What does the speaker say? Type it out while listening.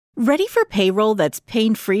Ready for payroll that's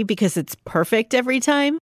pain-free because it's perfect every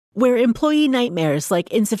time? Where employee nightmares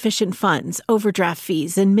like insufficient funds, overdraft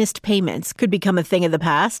fees, and missed payments could become a thing of the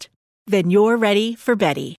past? Then you're ready for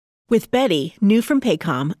Beti. With Beti, new from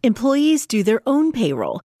Paycom, employees do their own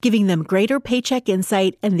payroll, giving them greater paycheck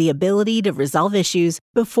insight and the ability to resolve issues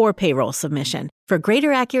before payroll submission for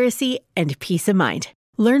greater accuracy and peace of mind.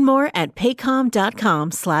 Learn more at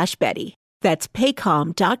paycom.com/Beti. That's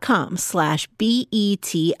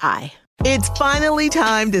paycom.com/BETI. It's finally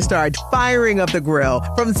time to start firing up the grill.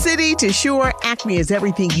 From city to shore, Acme is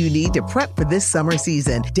everything you need to prep for this summer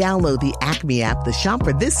season. Download the Acme app to shop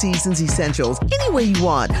for this season's essentials any way you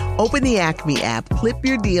want. Open the Acme app, clip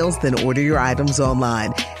your deals, then order your items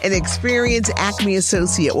online. An experienced Acme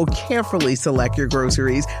associate will carefully select your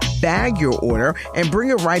groceries, bag your order, and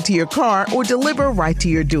bring it right to your car or deliver right to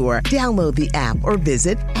your door. Download the app or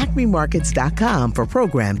visit acmemarkets.com for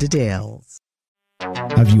program details.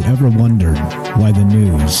 Have you ever wondered why the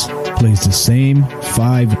news plays the same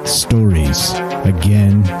 5 stories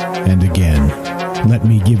again and again? Let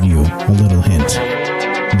me give you a little hint.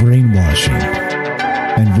 Brainwashing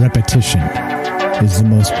and repetition is the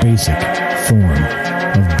most basic form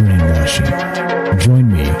of brainwashing.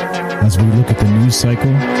 Join me as we look at the news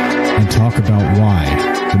cycle and talk about why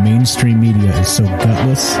the mainstream media is so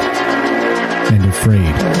gutless and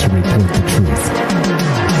afraid to report the truth.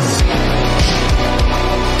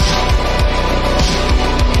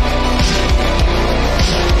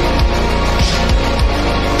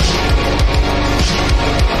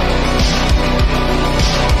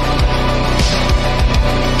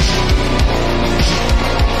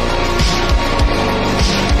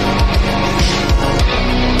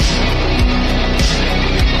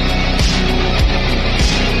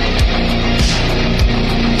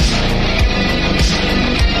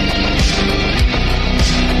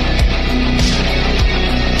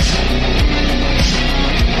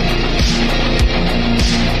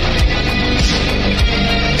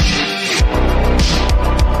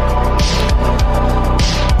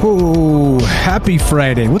 Happy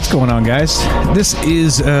Friday. What's going on, guys? This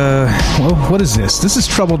is, what is this? This is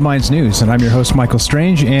Troubled Minds News, and I'm your host, Michael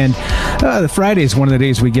Strange, and the Friday is one of the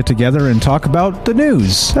days we get together and talk about the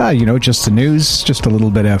news. Just the news, just a little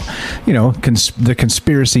bit of, the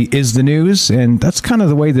conspiracy is the news, and that's kind of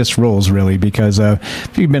the way this rolls, really, because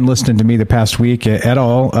if you've been listening to me the past week at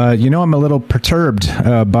all, I'm a little perturbed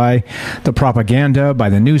by the propaganda, by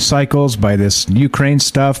the news cycles, by this Ukraine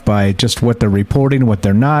stuff, by just what they're reporting, what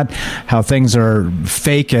they're not, how things are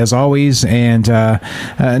fake as always, and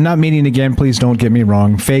not meaning, again, please don't get me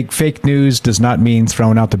wrong, fake news does not mean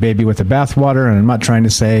throwing out the baby with the bathwater, and I'm not trying to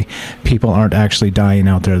say people aren't actually dying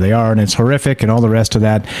out there. They are, and it's horrific and all the rest of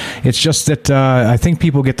that. It's just that I think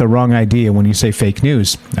people get the wrong idea when you say fake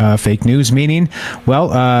news. Fake news meaning,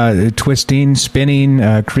 twisting,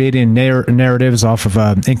 spinning, creating narratives off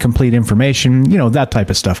of incomplete information, that type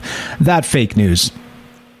of stuff. That fake news.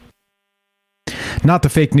 Not the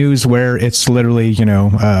fake news where it's literally,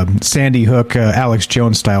 Sandy Hook, Alex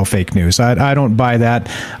Jones style fake news. I don't buy that.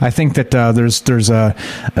 I think that there's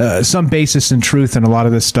some basis in truth in a lot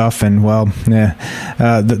of this stuff, and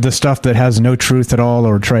the stuff that has no truth at all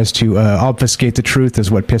or tries to obfuscate the truth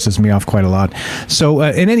is what pisses me off quite a lot. So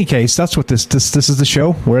in any case, that's what this is, the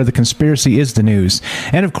show where the conspiracy is the news,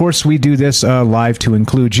 and of course we do this live to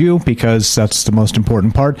include you, because that's the most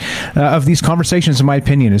important part of these conversations, in my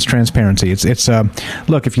opinion, is transparency. It's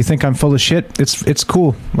look, if you think I'm full of shit, it's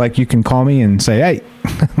cool. Like, you can call me and say, hey,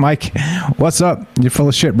 Mike, what's up? You're full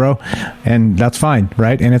of shit, bro. And that's fine,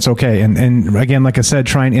 right? And it's okay. And again, like I said,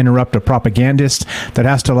 try and interrupt a propagandist that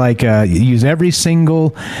has to use every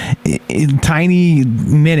single tiny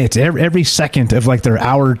minute, every second of their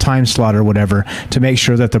hour time slot or whatever to make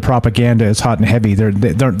sure that the propaganda is hot and heavy.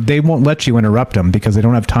 They won't let you interrupt them because they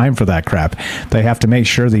don't have time for that crap. They have to make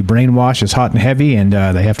sure the brainwash is hot and heavy, and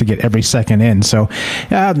they have to get every second in. So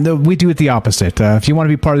we do it the opposite. If you want to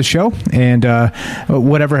be part of the show and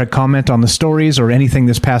whatever, comment on the stories or anything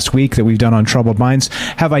this past week that we've done on Troubled Minds,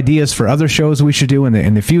 have ideas for other shows we should do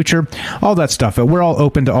in the future, all that stuff. We're all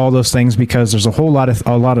open to all those things because there's a lot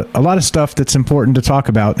of stuff that's important to talk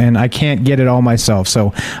about, and I can't get it all myself,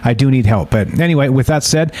 so I do need help. But anyway, with that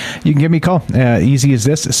said, you can give me a call. Easy as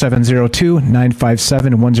this,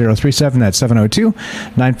 702-957-1037. That's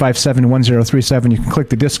 702-957-1037. You can click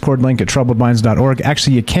the Discord link at troubledminds.com. metaverse.org.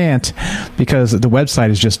 Actually, you can't because the website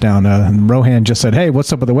is just down. Rohan just said, hey,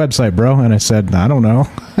 what's up with the website, bro? And I said, I don't know.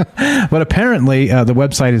 But apparently the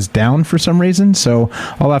website is down for some reason, so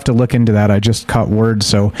I'll have to look into that. I just caught word.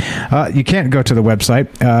 So you can't go to the website,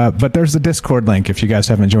 but there's the Discord link. If you guys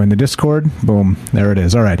haven't joined the Discord, boom, there it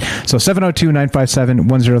is. All right. So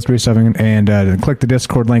 702-957-1037 and click the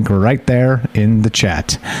Discord link right there in the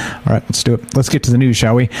chat. All right, let's do it. Let's get to the news,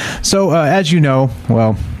 shall we? So as you know,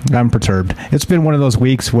 well, I'm perturbed. It's been one of those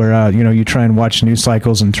weeks where, you try and watch news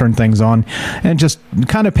cycles and turn things on and just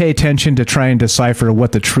kind of pay attention to try and decipher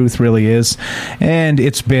what the truth really is. And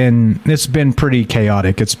it's been pretty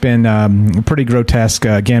chaotic. It's been pretty grotesque.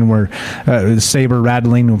 Again, we're saber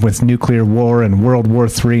rattling with nuclear war and World War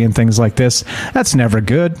III and things like this. That's never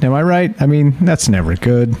good. Am I right? I mean, that's never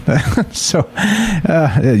good. So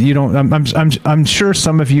you don't. I'm sure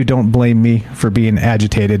some of you don't blame me for being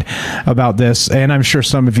agitated about this, and I'm sure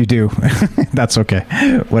some of you do. That's okay.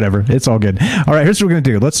 Whatever. It's all good. All right. Here's what we're gonna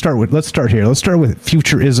do. Let's start here. Let's start with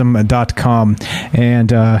futurism.com.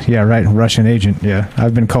 And yeah, right. Russian agent. Yeah,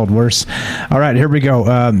 I've been called worse. All right. Here we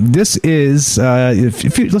go. This is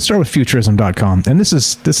let's start with futurism.com, and this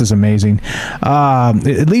is amazing.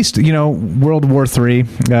 At least World War III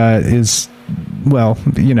is. Well,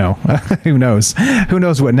 who knows? Who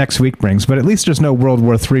knows what next week brings? But at least there's no World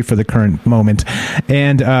War III for the current moment.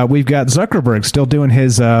 And we've got Zuckerberg still doing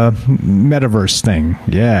his metaverse thing.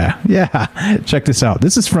 Yeah. Check this out.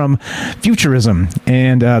 This is from Futurism.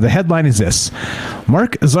 And the headline is this.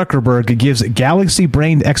 Mark Zuckerberg gives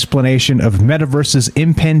galaxy-brained explanation of metaverse's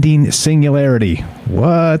impending singularity.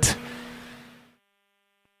 What?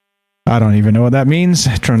 I don't even know what that means.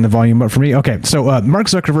 Turn the volume up for me. Okay, so Mark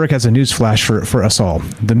Zuckerberg has a news flash for us all.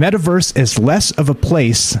 The metaverse is less of a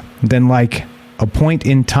place than like a point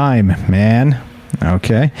in time, man.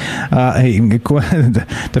 Okay. The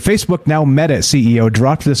Facebook Now Meta CEO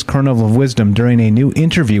dropped this kernel of wisdom during a new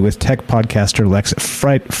interview with tech podcaster Lex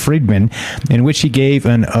Friedman, in which he gave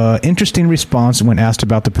an interesting response when asked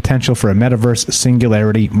about the potential for a metaverse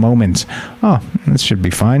singularity moment. Oh, this should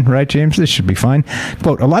be fine, right, James? This should be fine.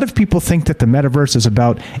 Quote, a lot of people think that the metaverse is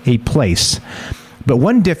about a place, but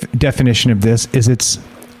one definition of this is it's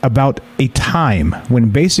about a time when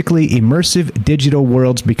basically immersive digital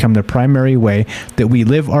worlds become the primary way that we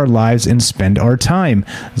live our lives and spend our time,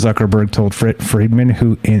 Zuckerberg told Friedman,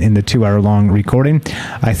 who in the 2-hour-long recording.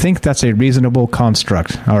 I think that's a reasonable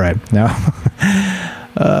construct. All right. Now,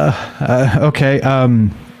 okay.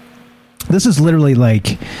 This is literally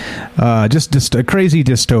like just a crazy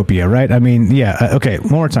dystopia, right? I mean, yeah. Okay,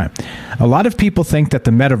 one more time. A lot of people think that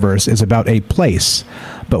the metaverse is about a place,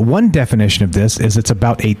 but one definition of this is it's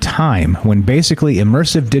about a time when basically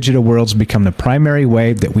immersive digital worlds become the primary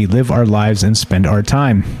way that we live our lives and spend our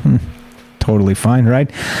time. Totally fine, right?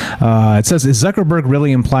 It says, is Zuckerberg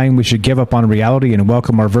really implying we should give up on reality and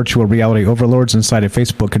welcome our virtual reality overlords inside a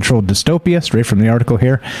Facebook-controlled dystopia? Straight from the article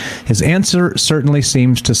here. His answer certainly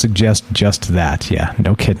seems to suggest just that. Yeah,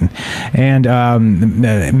 no kidding. And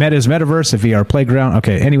Meta's metaverse, a VR playground.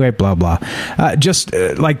 Okay, anyway, blah, blah.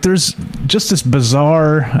 Like there's just this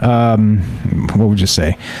bizarre, what would you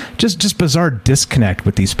say? Just bizarre disconnect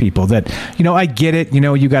with these people that, I get it.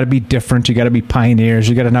 You got to be different. You got to be pioneers.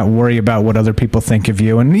 You got to not worry about what other people think of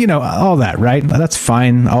you and all that, right? That's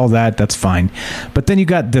fine. All that's fine. But then you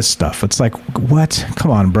got this stuff. It's like, what?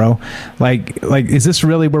 Come on, bro. Like is this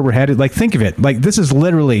really where we're headed? Like, think of it. Like, this is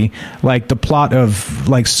literally like the plot of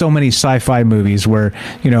like so many sci-fi movies where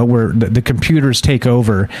where the computers take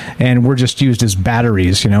over and we're just used as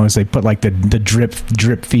batteries, as they put like the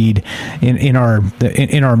drip feed in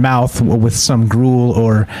our mouth with some gruel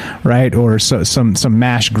or some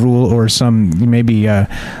mash gruel or some maybe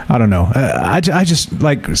I don't know. I just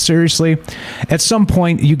like, seriously, at some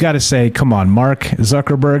point you got to say, come on, Mark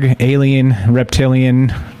Zuckerberg, alien,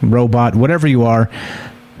 reptilian, robot, whatever you are,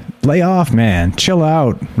 lay off, man. Chill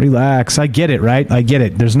out. Relax. I get it, right? I get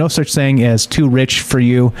it. There's no such thing as too rich for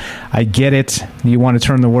you. I get it. You want to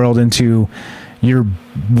turn the world into your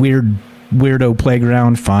weirdo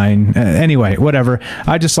playground, fine. Anyway, whatever.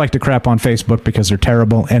 I just like to crap on Facebook because they're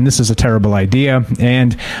terrible, and this is a terrible idea.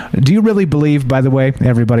 And do you really believe, by the way,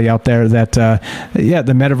 everybody out there, that the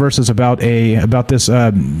metaverse is about this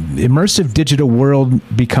immersive digital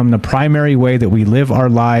world become the primary way that we live our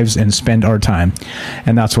lives and spend our time?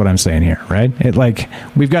 And that's what I'm saying here, right?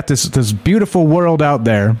 We've got this beautiful world out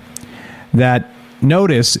there that,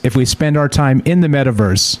 notice, if we spend our time in the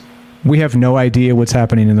metaverse, we have no idea what's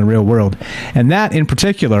happening in the real world. And that, in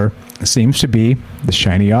particular, seems to be the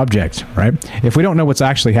shiny object, right? If we don't know what's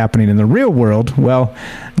actually happening in the real world, well,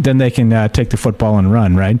 then they can take the football and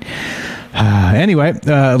run, right? Anyway,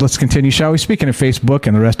 let's continue, shall we? Speaking of Facebook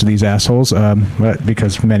and the rest of these assholes,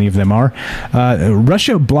 because many of them are,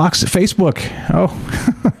 Russia blocks Facebook. Oh,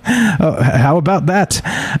 how about that?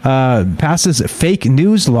 Passes fake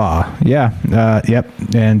news law. Yeah, yep.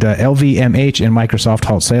 And LVMH and Microsoft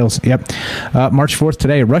halt sales. Yep. March 4th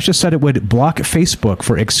today, Russia said it would block Facebook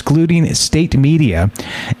for excluding state media,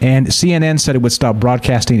 and CNN said it would stop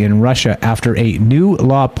broadcasting in Russia after a new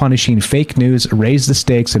law punishing fake news raised the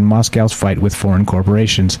stakes in Moscow's fight with foreign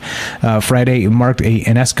corporations. Friday marked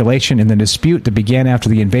an escalation in the dispute that began after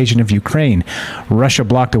the invasion of Ukraine. Russia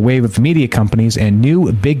blocked a wave of media companies, and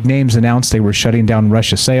new big names announced they were shutting down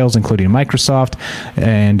Russia sales, including Microsoft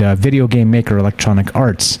and video game maker Electronic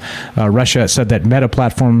Arts. Russia said that Meta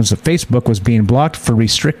Platforms of Facebook was being blocked for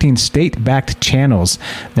restricting state-backed channels,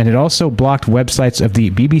 and it also blocked websites of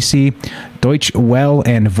the BBC, Deutsche Welle,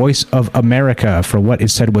 and Voice of America for what it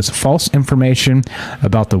said was false information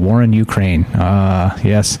about the war in Ukraine.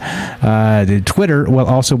 Yes. Twitter will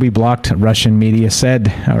also be blocked, Russian media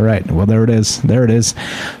said. All right. Well, there it is. There it is.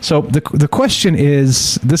 So the question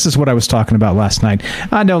is, this is what I was talking about last night.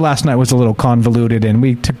 I know last night was a little convoluted and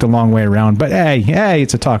we took the long way around, but hey,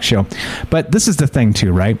 it's a talk show. But this is the thing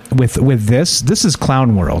too, right? With this is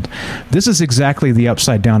clown world. This is exactly the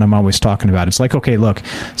upside down I'm always talking about. It's like, okay, look,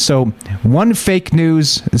 so one fake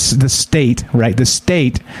news, the state, right? The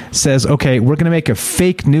state says, okay, we're going to make a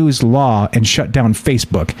fake news law and shut down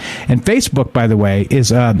Facebook. And Facebook, by the way,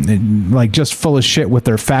 is like just full of shit with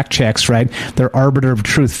their fact checks, right? Their arbiter of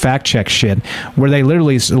truth fact check shit, where they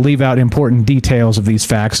literally leave out important details of these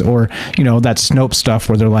facts, or, you know, that Snopes stuff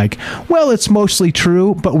where they're like, well, it's mostly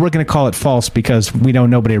true, but we're going to call it false because we know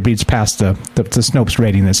nobody reads past the Snopes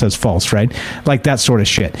rating that says false, right? Like that sort of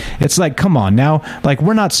shit. It's like, come on now, like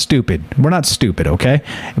we're not stupid. We're not stupid, okay?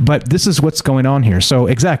 But this is what's going on here. So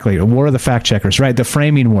exactly, a war of the fact checkers, right? The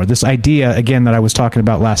framing war, this idea, again, that I was talking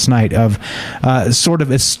about last night of sort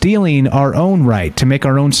of stealing our own right to make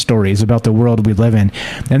our own stories about the world we live in.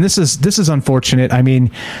 And this is unfortunate. I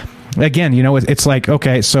mean, again, you know, it's like,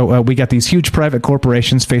 okay, so we got these huge private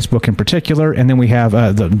corporations, Facebook in particular, and then we have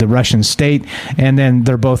the Russian state, and then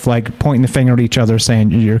they're both like pointing the finger at each other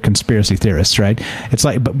saying you're conspiracy theorists, right? It's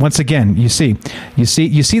like, but once again, you see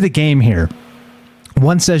the game here.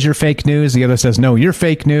 One says you're fake news, the other says no, you're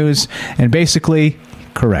fake news, and basically,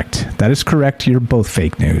 correct. That is correct. You're both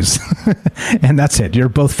fake news. And that's it. You're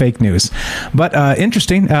both fake news. But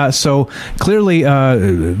interesting. So clearly,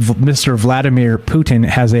 Mr. Vladimir Putin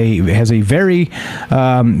has a very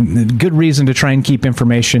good reason to try and keep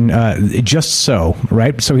information just so,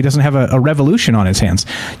 right? So he doesn't have a revolution on his hands.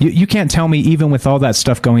 You can't tell me, even with all that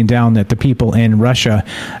stuff going down, that the people in Russia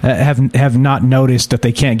have not noticed that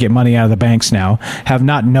they can't get money out of the banks now, have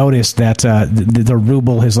not noticed that the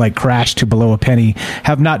ruble has like crashed to below a penny,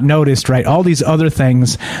 have not noticed, right, all these other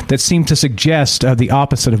things that seem to suggest the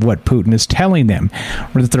opposite of what Putin is telling them,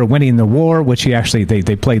 or that they're winning the war, which he actually,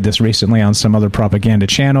 they played this recently on some other propaganda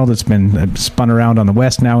channel that's been spun around on the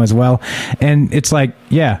West now as well. And it's like,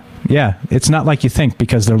 yeah, it's not like you think,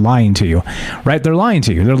 because they're lying to you, right? They're lying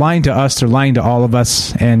to you. They're lying to us. They're lying to all of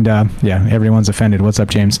us. And everyone's offended. What's up,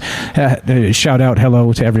 James? Shout out,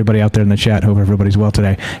 hello to everybody out there in the chat. Hope everybody's well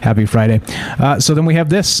today. Happy Friday. So then we have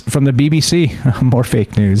this from the BBC. More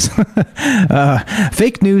fake news.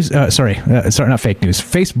 Fake news. Sorry, not fake news.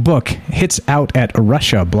 Facebook hits out at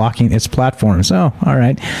Russia, blocking its platforms. Oh, all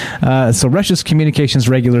right. So Russia's communications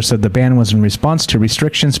regulator said the ban was in response to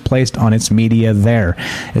restrictions placed on its media there.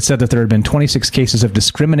 It said that there had been 26 cases of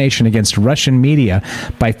discrimination against Russian media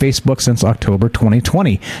by Facebook since October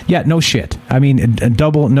 2020. Yeah, no shit. I mean,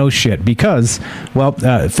 double no shit, because, well,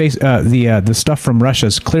 the stuff from Russia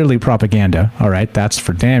is clearly propaganda. All right, that's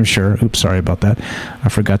for damn sure. Oops, sorry about that. I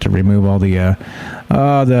forgot to remove all the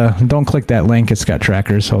don't click that link. It's got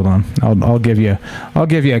trackers. Hold on. I'll give you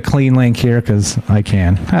a clean link here because I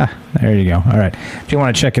can. There you go. All right. If you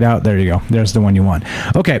want to check it out, there you go. There's the one you want.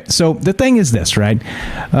 Okay. So the thing is this, right?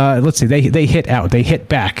 Let's see. They hit out. They hit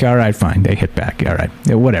back. All right. Fine. They hit back. All right.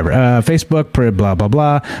 Whatever. Facebook, blah, blah,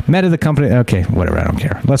 blah. Meta, the company. Okay. Whatever. I don't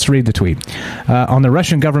care. Let's read the tweet. On the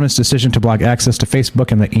Russian government's decision to block access to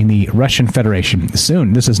Facebook in the Russian Federation.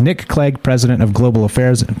 Soon. This is Nick Clegg, president of global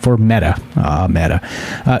affairs for Meta. Meta.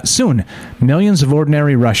 Soon, millions of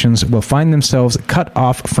ordinary Russians will find themselves cut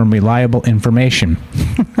off from reliable information.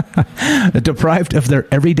 deprived of their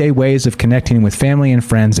everyday ways of connecting with family and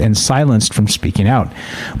friends, and silenced from speaking out.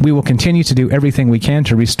 We will continue to do everything we can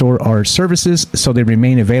to restore our services so they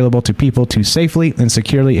remain available to people to safely and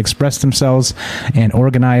securely express themselves and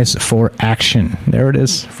organize for action. There it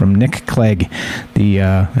is from Nick Clegg,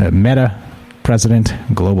 the Meta President,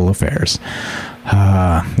 Global Affairs.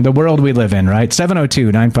 The world we live in, right?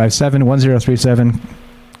 702-957-1037.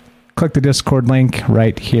 Click the Discord link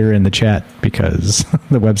right here in the chat because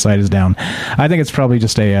the website is down. I think it's probably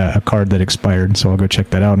just a card that expired, so I'll go check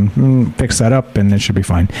that out and fix that up, and it should be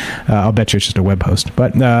fine. I'll bet you it's just a web host.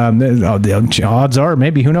 But the odds are,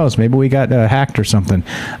 maybe, who knows, maybe we got hacked or something.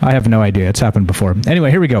 I have no idea. It's happened before. Anyway,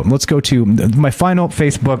 here we go. Let's go to my final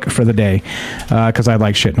Facebook for the day, because I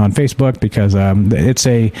like shitting on Facebook because it's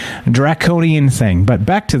a draconian thing. But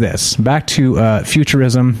back to this. Back to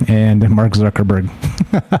futurism and Mark Zuckerberg.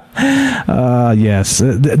 Yes,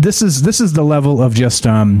 this is the level of just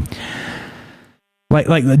like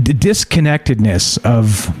the disconnectedness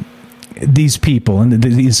of these people and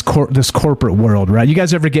this corporate world, right? You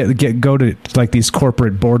guys ever go to like these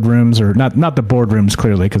corporate boardrooms, or not the boardrooms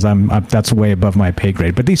clearly, because I'm that's way above my pay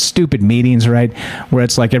grade, but these stupid meetings, right, where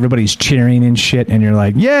it's like everybody's cheering and shit, and you're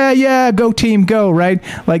like, yeah, go team, go, right?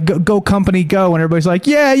 Like go company, go, and everybody's like,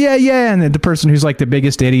 yeah, and the person who's like the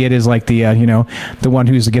biggest idiot is like the the one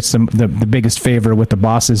who gets the biggest favor with the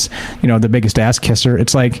bosses, the biggest ass kisser.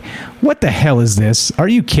 It's like, what the hell is this? Are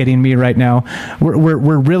you kidding me right now? We're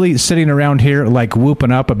really sitting around here like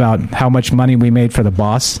whooping up about how much money we made for the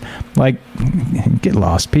boss. Like, get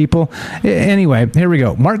lost, people. Anyway, here we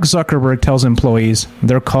go. Mark Zuckerberg tells employees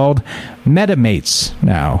they're called Metamates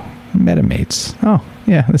now. Metamates. Oh,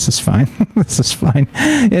 yeah, this is fine. This is fine.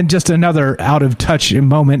 And just another out-of-touch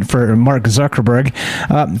moment for Mark Zuckerberg.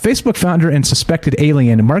 Facebook founder and suspected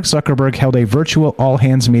alien Mark Zuckerberg held a virtual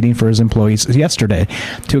all-hands meeting for his employees yesterday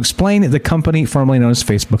to explain the company formerly known as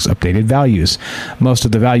Facebook's updated values. Most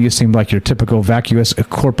of the values seemed like your typical vacuous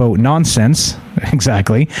corpo nonsense.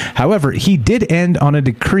 Exactly. However, he did end on a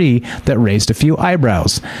decree that raised a few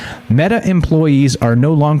eyebrows. Meta employees are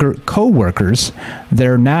no longer co-workers.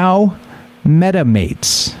 They're now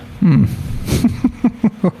Metamates.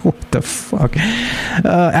 What the fuck?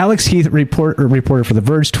 Alex Heath, reporter for The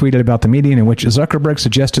Verge, tweeted about the meeting in which Zuckerberg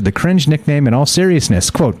suggested the cringe nickname in all seriousness.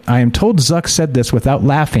 Quote, I am told Zuck said this without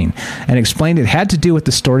laughing and explained it had to do with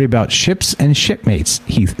the story about ships and shipmates,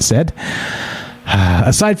 Heath said.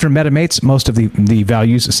 Aside from Metamates, most of the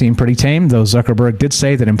values seem pretty tame, though Zuckerberg did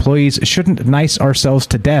say that employees shouldn't nice ourselves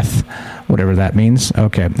to death, whatever that means.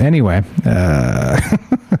 Okay, anyway,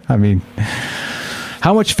 I mean,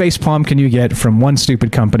 how much facepalm can you get from one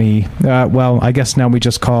stupid company? Well, I guess now we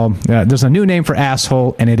just call, there's a new name for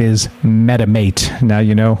asshole, and it is Metamate. Now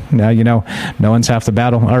you know. No one's half the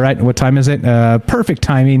battle. All right, what time is it? Perfect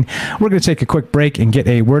timing. We're going to take a quick break and get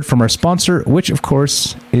a word from our sponsor, which, of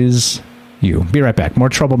course, is you. Be right back. More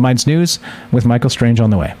Troubled Minds news with Michael Strange on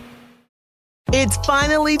the way. It's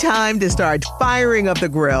finally time to start firing up the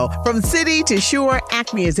grill. From city to shore,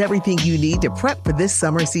 Acme is everything you need to prep for this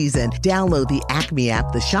summer season. Download the Acme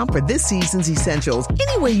app to shop for this season's essentials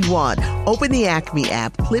any way you want. Open the Acme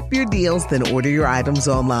app, clip your deals, then order your items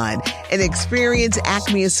online. An experienced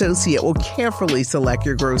Acme associate will carefully select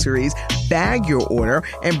your groceries, bag your order,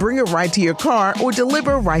 and bring it right to your car or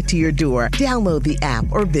deliver right to your door. Download the app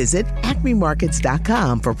or visit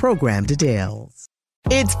acmemarkets.com for program details.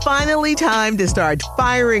 It's finally time to start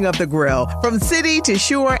firing up the grill. From city to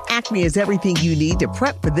shore, Acme is everything you need to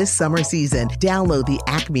prep for this summer season. Download the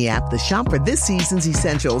Acme app to shop for this season's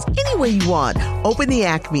essentials any way you want. Open the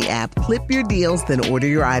Acme app, clip your deals, then order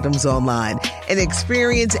your items online. An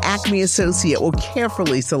experienced Acme associate will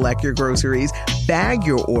carefully select your groceries, bag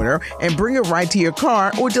your order, and bring it right to your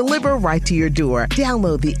car or deliver right to your door.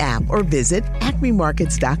 Download the app or visit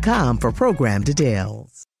acmemarkets.com for program details.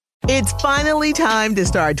 It's finally time to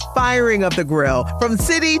start firing up the grill. From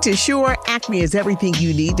city to shore, Acme is everything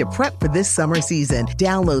you need to prep for this summer season.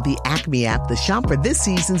 Download the Acme app to shop for this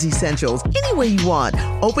season's essentials any way you want.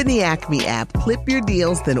 Open the Acme app, clip your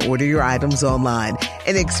deals, then order your items online.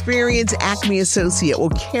 An experienced Acme associate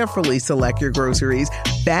will carefully select your groceries,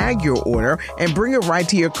 bag your order, and bring it right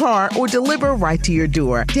to your car or deliver right to your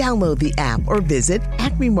door. Download the app or visit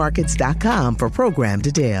acmemarkets.com for program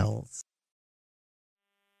details.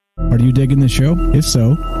 Are you digging the show? If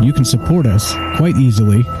so, you can support us quite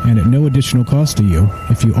easily and at no additional cost to you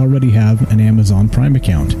if you already have an Amazon Prime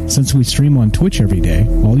account. Since we stream on Twitch every day,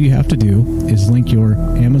 all you have to do is link your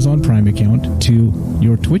Amazon Prime account to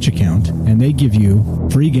your Twitch account, and they give you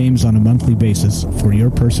free games on a monthly basis for your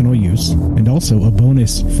personal use, and also a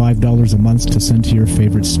bonus $5 a month to send to your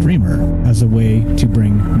favorite streamer as a way to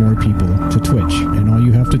bring more people to Twitch. And all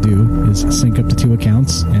you have to do is sync up the two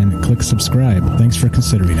accounts and click subscribe. Thanks for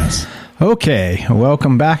considering us. Okay,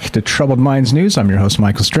 welcome back to Troubled Minds News. I'm your host,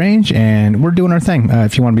 Michael Strange, and we're doing our thing.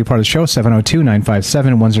 If you want to be part of the show,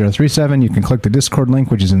 702-957-1037. You can click the Discord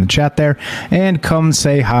link, which is in the chat there, and come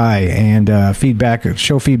say hi. And feedback,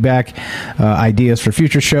 show feedback, ideas for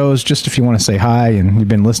future shows, just if you want to say hi and you've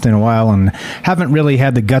been listening a while and haven't really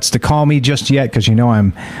had the guts to call me just yet, because you know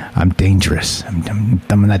I'm dangerous.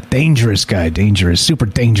 I'm that dangerous guy, dangerous, super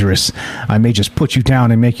dangerous. I may just put you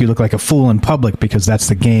down and make you look like a fool in public because that's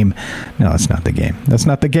the game. No, that's not the game. That's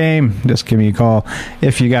not the game. Just give me a call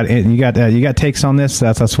if you got takes on this.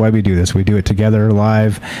 That's why we do this. We do it together,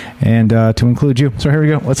 live, and to include you. So here we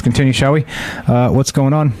go. Let's continue, shall we? What's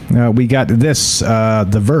going on? We got this.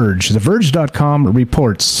 The Verge. TheVerge.com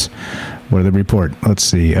reports. What do they report? Let's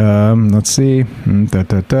see. All right.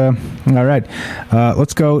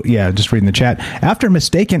 Let's go. Yeah, just reading the chat. After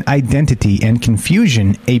mistaken identity and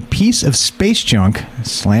confusion, a piece of space junk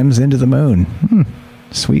slams into the moon.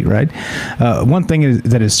 Sweet, right? One thing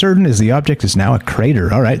that is certain is the object is now a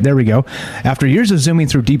crater. All right, there we go. After years of zooming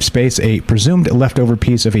through deep space, a presumed leftover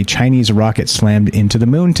piece of a Chinese rocket slammed into the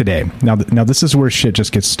moon today. Now this is where shit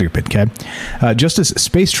just gets stupid, okay? Just as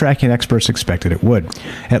space tracking experts expected it would.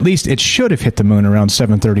 At least it should have hit the moon around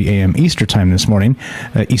 7:30 a.m. Eastern time this morning.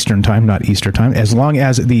 Eastern time, not Easter time, as long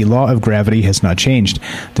as the law of gravity has not changed.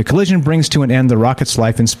 The collision brings to an end the rocket's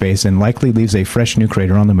life in space and likely leaves a fresh new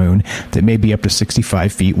crater on the moon that may be up to 65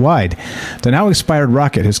 feet wide. The now expired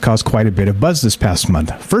rocket has caused quite a bit of buzz this past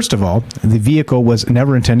month. First of all, the vehicle was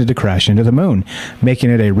never intended to crash into the moon, making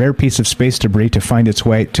it a rare piece of space debris to find its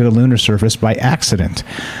way to the lunar surface by accident.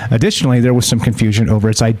 Additionally, there was some confusion over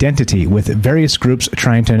its identity, with various groups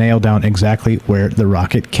trying to nail down exactly where the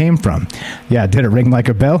rocket came from. Yeah, did it ring like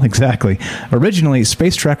a bell? Exactly. Originally,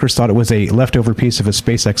 space trackers thought it was a leftover piece of a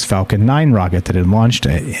SpaceX Falcon 9 rocket that had launched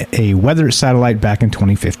a weather satellite back in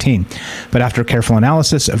 2015. But after careful analysis,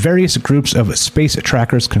 various groups of space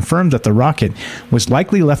trackers confirmed that the rocket was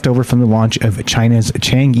likely left over from the launch of China's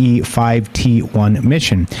Chang'e 5T1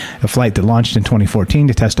 mission, a flight that launched in 2014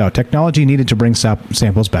 to test out technology needed to bring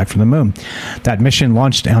samples back from the moon. That mission,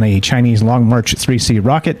 launched on a Chinese Long March 3C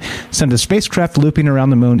rocket, sent a spacecraft looping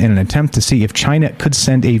around the moon in an attempt to see if China could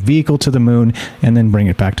send a vehicle to the moon and then bring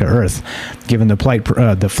it back to Earth. Given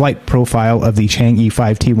the flight profile of the Chang'e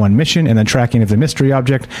 5T1 mission and the tracking of the mystery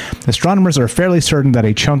object, astronomers are fairly certain that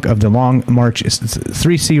a chunk of the Long March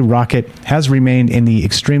 3C rocket has remained in the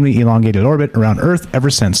extremely elongated orbit around Earth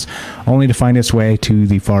ever since, only to find its way to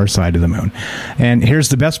the far side of the moon. And here's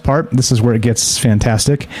the best part. This is where it gets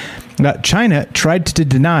fantastic. China tried to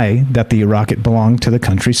deny that the rocket belonged to the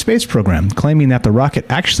country's space program, claiming that the rocket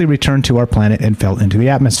actually returned to our planet and fell into the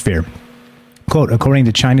atmosphere. Quote, according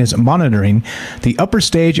to China's monitoring, the upper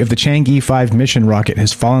stage of the Chang'e 5 mission rocket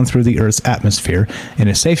has fallen through the Earth's atmosphere in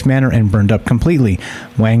a safe manner and burned up completely,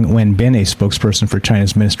 Wang Wenbin, a spokesperson for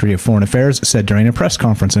China's Ministry of Foreign Affairs, said during a press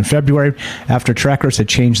conference in February after trackers had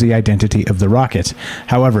changed the identity of the rocket.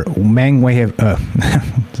 However, Wang Wei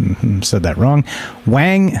said that wrong.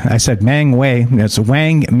 I said Mang Wei. That's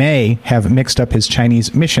Wang may have mixed up his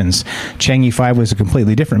Chinese missions. Chang'e 5 was a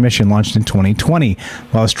completely different mission launched in 2020,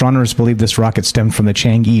 while astronomers believe this rocket stemmed from the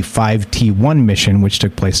Chang'e 5T1 mission, which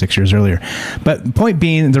took place 6 years earlier. But point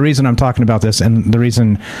being, the reason I'm talking about this and the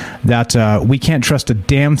reason that we can't trust a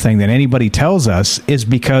damn thing that anybody tells us is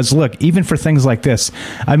because, look, even for things like this,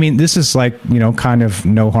 I mean, this is like, kind of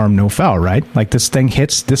no harm, no foul, right? Like this thing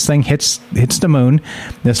hits the moon.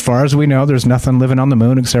 As far as we know, there's nothing living on the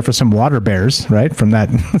moon except for some water bears, right? From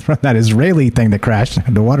that Israeli thing that crashed,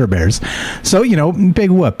 the water bears. So,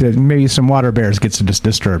 big whoop. Maybe some water bears gets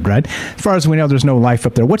disturbed, right? As far as we know, there's no life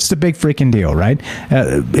up there. What's the big freaking deal, right?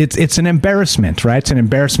 It's an embarrassment, right? It's an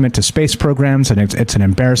embarrassment to space programs, and it's an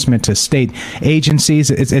embarrassment to state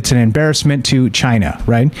agencies. It's an embarrassment to China,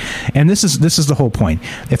 right? And this is the whole point.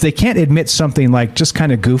 If they can't admit something like just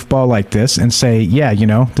kind of goofball like this and say, yeah,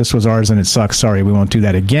 this was ours and it sucks. Sorry, we won't do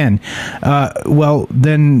that again. Well,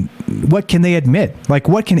 then what can they admit? Like,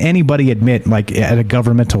 what can anybody admit, like, at a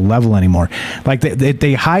governmental level anymore? Like,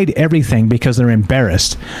 they hide everything because they're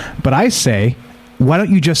embarrassed. But I say, why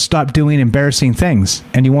don't you just stop doing embarrassing things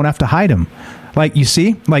and you won't have to hide them? Like, you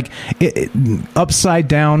see, like upside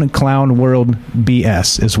down clown world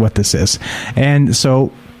BS is what this is. And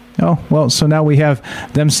so, so now we have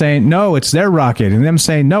them saying, no, it's their rocket, and them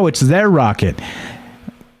saying, no, it's their rocket.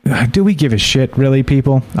 Do we give a shit, really,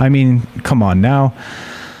 people? I mean, come on now.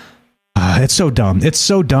 It's so dumb. It's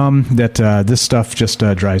so dumb that this stuff just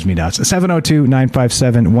drives me nuts.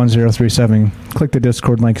 702-957-1037. Click the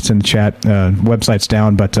Discord link. It's in the chat. Website's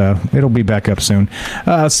down, but it'll be back up soon.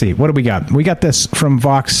 Let's see. What do we got? We got this from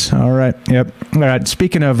Vox. All right. Yep. All right.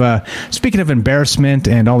 Speaking of embarrassment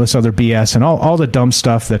and all this other BS and all the dumb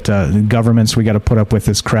stuff that governments, we got to put up with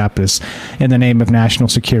this crap is in the name of national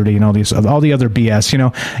security and all the other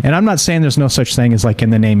BS, and I'm not saying there's no such thing as like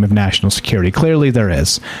in the name of national security. Clearly there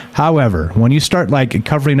is. However, when you start like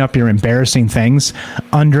covering up your embarrassing things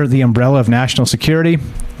under the umbrella of national security,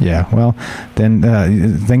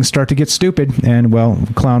 then things start to get stupid and,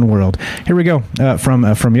 clown world. Here we go. From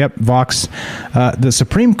Vox. The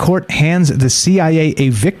Supreme Court hands the CIA a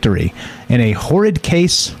victory in a horrid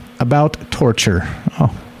case about torture.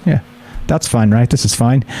 Oh, yeah. That's fine, right? This is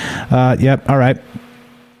fine. Yep. All right.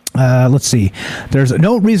 Let's see. There's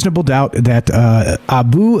no reasonable doubt that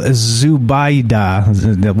Abu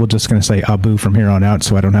Zubaydah, we're just going to say Abu from here on out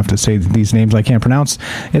so I don't have to say these names I can't pronounce.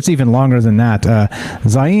 It's even longer than that.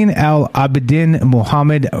 Zain al-Abidin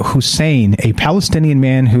Mohammed Hussein, a Palestinian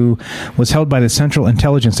man who was held by the Central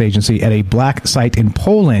Intelligence Agency at a black site in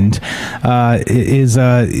Poland, there is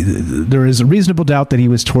a reasonable doubt that he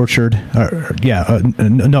was tortured.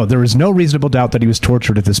 No, there is no reasonable doubt that he was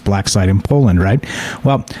tortured at this black site in Poland, right?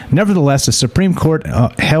 Well, nevertheless, the Supreme Court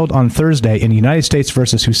held on Thursday in United States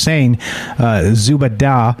versus Hussein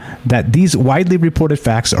Zubaydah that these widely reported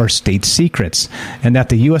facts are state secrets and that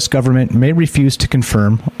the U.S. government may refuse to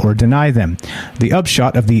confirm or deny them. The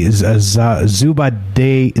upshot of the Zubaydah,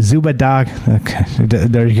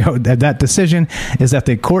 there you go, that decision is that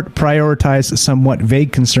the court prioritized somewhat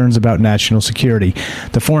vague concerns about national security.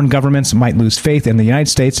 The foreign governments might lose faith in the United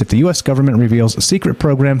States if the U.S. government reveals secret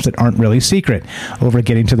programs that aren't really secret, over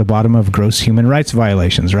getting to the bottom of gross human rights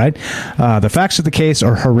violations, right? The facts of the case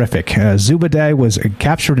are horrific. Zubaydah was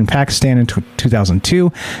captured in Pakistan in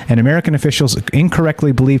 2002, and American officials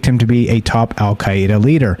incorrectly believed him to be a top al-Qaeda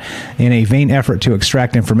leader. In a vain effort to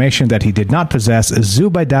extract information that he did not possess,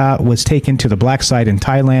 Zubaydah was taken to the black site in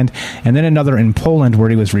Thailand and then another in Poland, where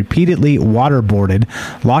he was repeatedly waterboarded,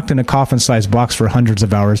 locked in a coffin-sized box for hundreds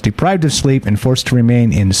of hours, deprived of sleep, and forced to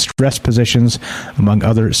remain in stress positions, among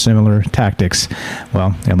other similar tactics.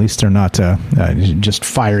 Well, at least they're not just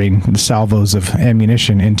firing salvos of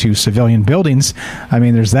ammunition into civilian buildings. I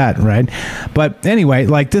mean, there's that, right? But anyway,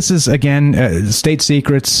 like, this is, again, state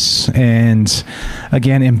secrets and,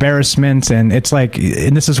 again, embarrassment. And it's like,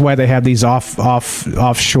 and this is why they have these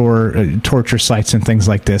offshore torture sites and things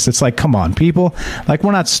like this. It's like, come on, people. Like,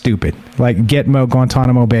 we're not stupid. Like, Gitmo,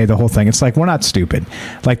 Guantanamo Bay, the whole thing. It's like, we're not stupid.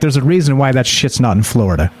 Like, there's a reason why that shit's not in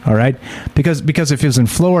Florida, all right? Because if it was in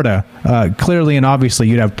Florida, clearly and obviously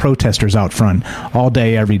you'd have protesters out front all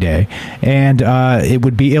day, every day. And it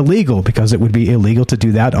would be illegal, because it would be illegal to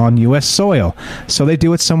do that on U.S. soil. So they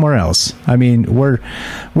do it somewhere else. I mean, we're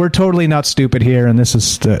totally not stupid here, and this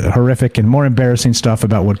is the horrific and more embarrassing stuff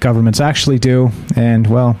about what governments actually do. And,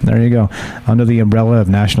 well, there you go, under the umbrella of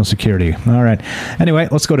national security. All right. Anyway,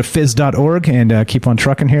 let's go to fizz.org and keep on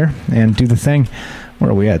trucking here and do the thing.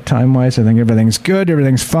 Where are we at time-wise? I think everything's good.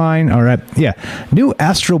 Everything's fine. All right. Yeah. New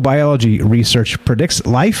astrobiology research predicts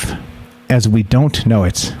life as we don't know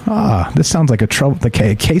it. This sounds like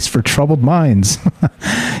a case for troubled minds.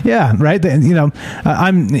 Yeah, right.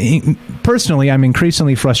 I'm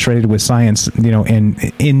increasingly frustrated with science,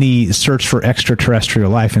 in the search for extraterrestrial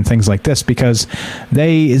life and things like this, because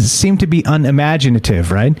they seem to be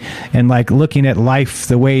unimaginative, right? And like looking at life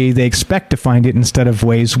the way they expect to find it instead of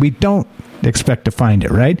ways we don't expect to find it,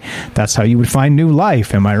 right? That's how you would find new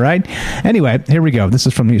life. Am I right? Anyway, here we go. This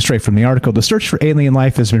is straight from the article. The search for alien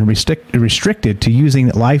life has been restricted to using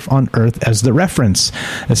life on Earth as the reference,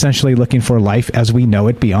 essentially looking for life as we know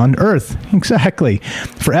it beyond Earth. Exactly.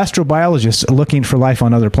 For astrobiologists looking for life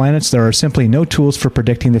on other planets, there are simply no tools for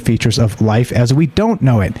predicting the features of life as we don't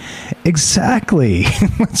know it. Exactly.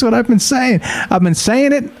 That's what I've been saying. I've been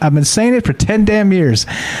saying it for 10 damn years.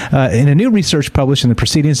 In a new research published in the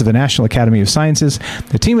Proceedings of the National Academy of Sciences,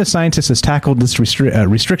 the team of scientists has tackled this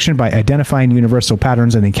restriction by identifying universal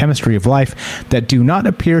patterns in the chemistry of life that do not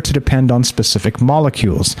appear to depend on specific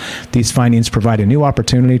molecules. These findings provide a new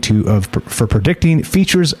opportunity for predicting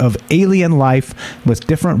features of alien life with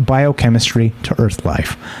different biochemistry to Earth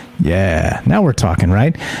life. Yeah, now we're talking,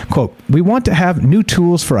 right? Quote, we want to have new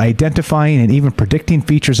tools for identifying and even predicting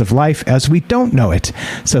features of life as we don't know it,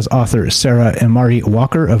 says author Sarah Amari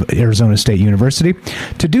Walker of Arizona State University.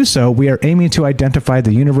 To do so, we are aiming to identify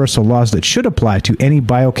the universal laws that should apply to any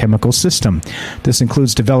biochemical system. This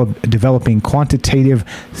includes developing quantitative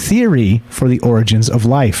theory for the origins of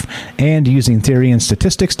life and using theory and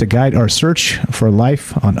statistics to guide our search for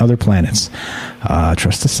life on other planets.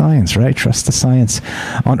 Trust the science, right? Trust the science.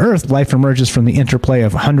 On Earth, life emerges from the interplay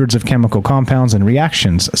of hundreds of chemical compounds and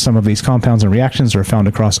reactions. Some of these compounds and reactions are found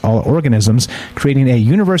across all organisms, creating a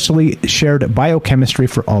universally shared biochemistry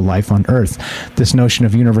for all life on Earth. This notion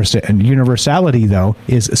of universality, though,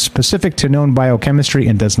 is specific to known biochemistry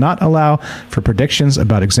and does not allow for predictions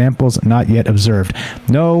about examples not yet observed.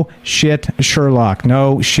 No shit, Sherlock.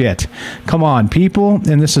 No shit. Come on, people.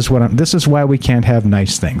 And this is why we can't have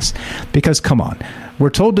nice things. Because come on, we're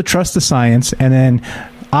told to trust the science, and then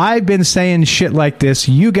I've been saying shit like this.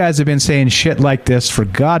 You guys have been saying shit like this for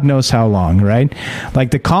God knows how long, right?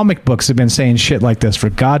 Like the comic books have been saying shit like this for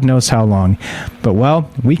God knows how long. But, well,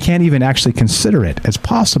 we can't even actually consider it as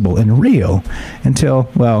possible and real until,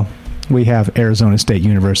 well, we have Arizona State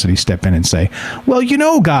University step in and say, well, you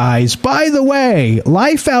know, guys, by the way,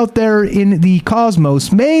 life out there in the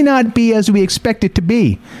cosmos may not be as we expect it to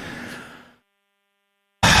be.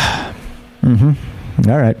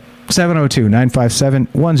 All right.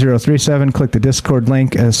 702-957-1037. Click the Discord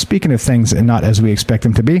link. Speaking of things and not as we expect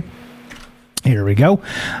them to be, here we go.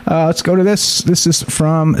 Let's go to this. This is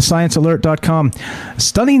from sciencealert.com.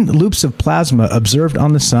 Stunning loops of plasma observed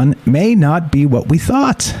on the sun may not be what we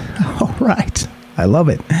thought. All right. I love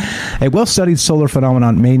it. A well-studied solar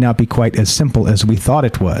phenomenon may not be quite as simple as we thought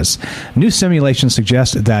it was. New simulations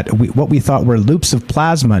suggest that what we thought were loops of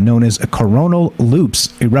plasma, known as coronal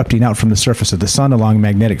loops, erupting out from the surface of the sun along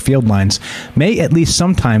magnetic field lines, may at least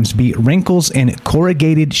sometimes be wrinkles in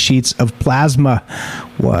corrugated sheets of plasma.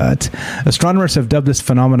 What? Astronomers have dubbed this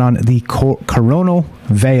phenomenon the coronal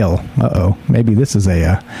veil. Uh-oh. Maybe this is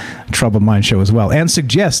a Troubled Mind show as well, and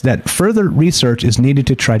suggests that further research is needed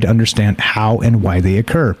to try to understand how and why they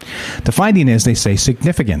occur. The finding is, they say,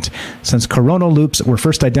 significant. Since coronal loops were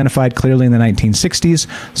first identified clearly in the 1960s,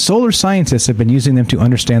 solar scientists have been using them to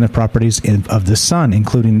understand the properties of the sun,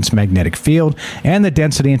 including its magnetic field and the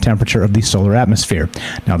density and temperature of the solar atmosphere.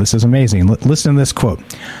 Now, this is amazing. Listen to this quote.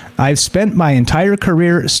 I've spent my entire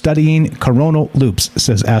career studying coronal loops,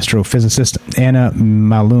 says astrophysicist Anna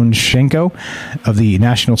Malunchenko of the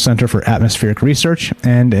National Center for Atmospheric Research.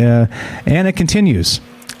 And Anna continues,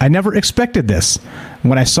 I never expected this.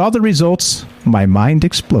 When I saw the results, my mind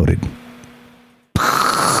exploded.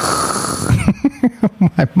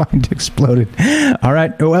 My mind exploded. All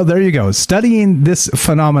right. Well, there you go. Studying this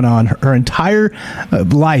phenomenon her entire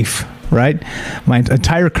life, right? My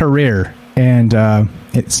entire career. And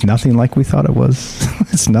it's nothing like we thought it was.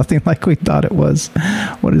 It's nothing like we thought it was.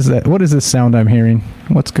 What is that? What is this sound I'm hearing?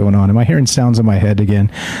 What's going on? Am I hearing sounds in my head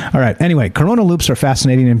again? All right. Anyway, coronal loops are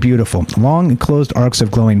fascinating and beautiful. Long and closed arcs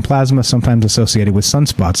of glowing plasma, sometimes associated with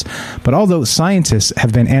sunspots. But although scientists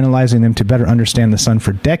have been analyzing them to better understand the sun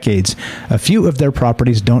for decades, a few of their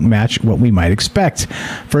properties don't match what we might expect.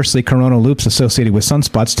 Firstly, coronal loops associated with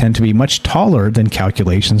sunspots tend to be much taller than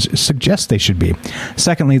calculations suggest they should be.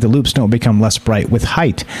 Secondly, the loops don't become less bright with height.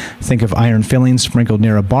 Think of iron fillings sprinkled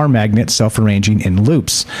near a bar magnet self-arranging in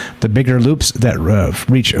loops. The bigger loops that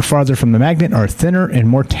reach farther from the magnet are thinner and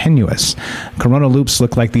more tenuous. Coronal loops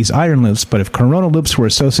look like these iron loops, but if coronal loops were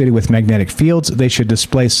associated with magnetic fields, they should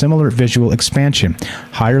display similar visual expansion.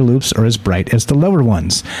 Higher loops are as bright as the lower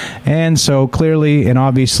ones. And so clearly and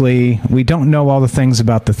obviously, we don't know all the things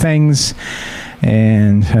about the things.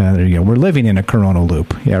 And there you go. We're living in a coronal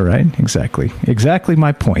loop. Yeah, right. Exactly. Exactly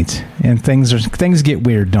my point. And things get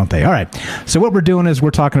weird, don't they? All right. So what we're doing is we're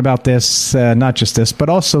talking about this, not just this, but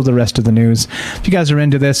also the rest of the news. If you guys are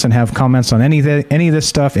into this and have comments on any of this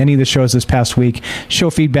stuff, any of the shows this past week, show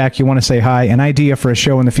feedback, you want to say hi, an idea for a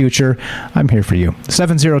show in the future, I'm here for you.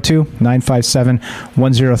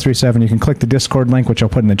 702-957-1037. You can click the Discord link, which I'll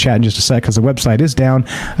put in the chat in just a sec because the website is down.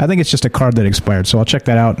 I think it's just a card that expired. So I'll check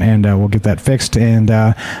that out and we'll get that fixed. And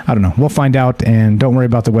I don't know. We'll find out. And don't worry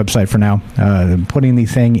about the website for now. Putting the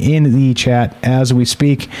thing in the chat as we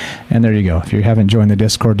speak. And there you go. If you haven't joined the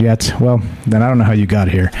Discord yet, well, then I don't know how you got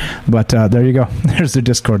here. But there you go. There's the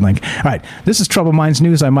Discord link. All right. This is Troubled Minds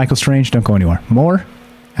News. I'm Michael Strange. Don't go anywhere. More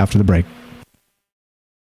after the break.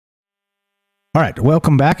 All right,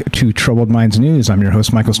 welcome back to Troubled Minds News. I'm your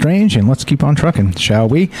host, Michael Strange, and let's keep on trucking, shall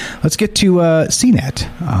we? Let's get to CNET.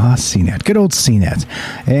 CNET. Good old CNET.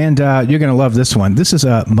 And you're going to love this one. This is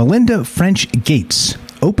Melinda French Gates,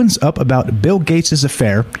 opens up about Bill Gates'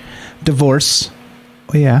 affair, divorce,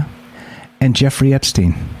 oh yeah, and Jeffrey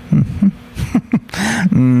Epstein.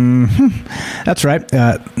 That's right.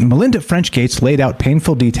 Melinda French Gates laid out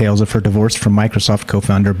painful details of her divorce from Microsoft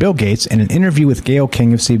co-founder Bill Gates in an interview with Gayle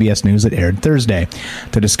King of CBS News that aired Thursday.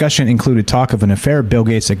 The discussion included talk of an affair Bill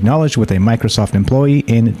Gates acknowledged with a Microsoft employee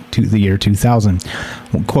in the year 2000.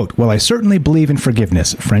 Quote, "Well, I certainly believe in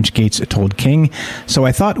forgiveness," French Gates told King, "so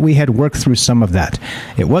I thought we had worked through some of that.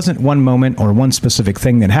 It wasn't one moment or one specific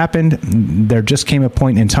thing that happened. There just came a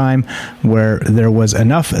point in time where there was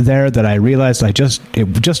enough there that I realized it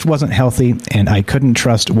just wasn't healthy, and I couldn't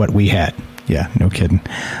trust what we had." Yeah, no kidding.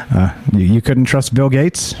 You couldn't trust Bill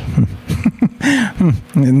Gates?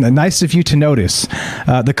 Nice of you to notice.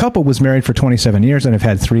 The couple was married for 27 years and have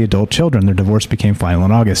had 3 adult children. Their divorce became final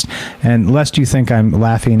in August. And lest you think I'm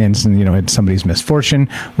laughing at somebody's misfortune,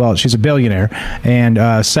 well, she's a billionaire. And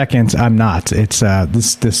second, I'm not. It's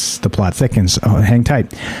the plot thickens. Oh, hang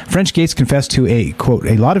tight. French Gates confessed to a, quote,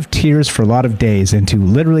 "a lot of tears for a lot of days," and to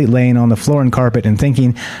literally laying on the floor and carpet and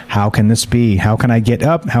thinking, how can this be? How can I get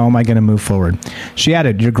up? How am I going to move forward? She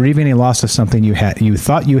added, "You're grieving a loss of something you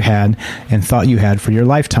thought you had and thought you had for your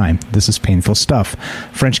lifetime. This is painful stuff."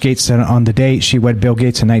 French Gates said on the day she wed Bill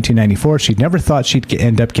Gates in 1994, she'd never thought she'd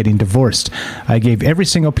end up getting divorced. "I gave every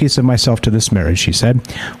single piece of myself to this marriage," she said.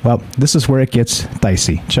 Well, this is where it gets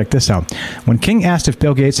dicey. Check this out. When King asked if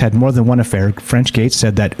Bill Gates had more than one affair, French Gates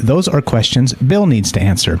said that those are questions Bill needs to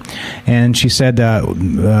answer. And she said,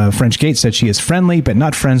 French Gates said she is friendly, but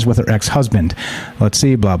not friends with her ex-husband. Let's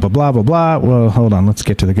see, blah, blah, blah, blah, blah. Well, hold on. Let's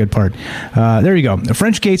get to the good part. There you go.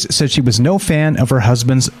 French Gates said she was no fan of her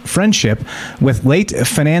husband's friendship with late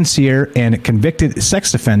financier and convicted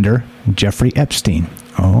sex offender Jeffrey Epstein.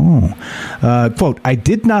 Oh. Quote, "I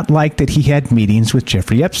did not like that he had meetings with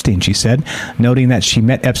Jeffrey Epstein," she said, noting that she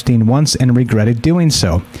met Epstein once and regretted doing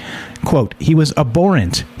so. Quote, "He was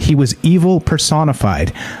abhorrent. He was evil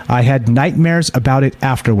personified. I had nightmares about it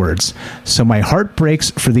afterwards. So my heart breaks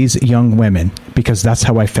for these young women because that's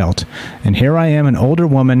how I felt. And here I am, an older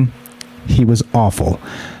woman. He was awful."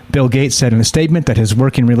 Bill Gates said in a statement that his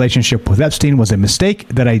working relationship with Epstein was a mistake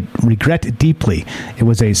that I regret deeply. It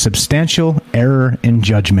was a substantial error in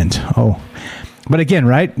judgment. Oh. But again,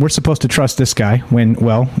 right, we're supposed to trust this guy when,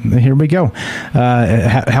 well, here we go.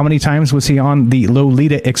 How many times was he on the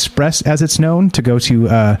Lolita Express, as it's known, to go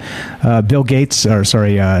to Bill Gates,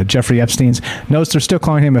 Jeffrey Epstein's? Notice they're still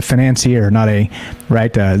calling him a financier, not a,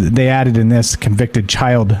 right? They added in this convicted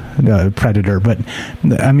child predator. But,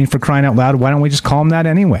 I mean, for crying out loud, why don't we just call him that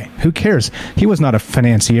anyway? Who cares? He was not a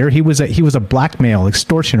financier. He was a blackmail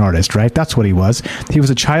extortion artist, right? That's what he was. He was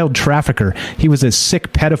a child trafficker. He was a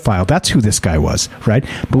sick pedophile. That's who this guy was. Right?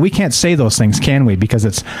 But we can't say those things, can we? Because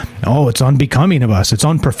it's unbecoming of us. It's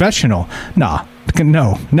unprofessional. Nah.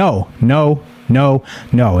 No.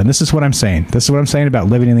 And this is what I'm saying. This is what I'm saying about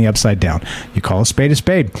living in the upside down. You call a spade a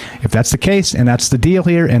spade. If that's the case, and that's the deal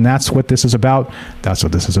here, and that's what this is about, that's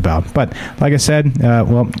what this is about. But like I said,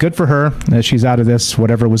 well, good for her that she's out of this,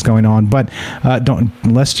 whatever was going on. But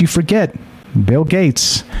lest you forget, Bill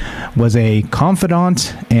Gates was a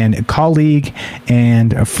confidant and colleague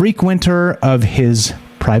and a frequenter of his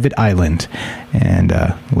private island. And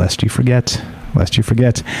lest you forget. Let's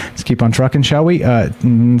keep on trucking, shall we?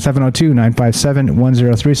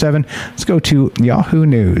 702-957-1037. Let's go to Yahoo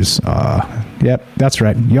News. Yep, that's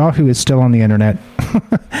right. Yahoo is still on the internet.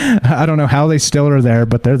 I don't know how they still are there,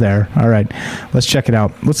 but they're there. All right, let's check it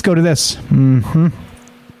out. Let's go to this.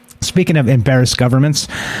 Speaking of embarrassed governments,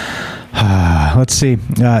 let's see.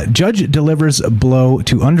 Judge delivers blow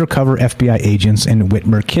to undercover FBI agents in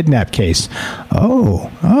Whitmer kidnap case.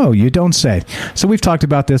 Oh, you don't say. So we've talked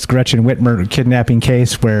about this Gretchen Whitmer kidnapping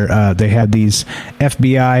case where they had these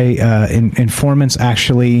FBI informants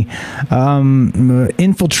actually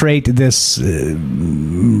infiltrate this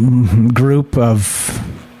group of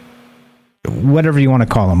whatever you want to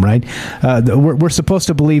call them, right? We're supposed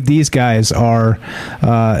to believe these guys are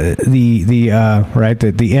the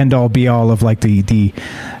end all be all of like the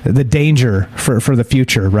danger for the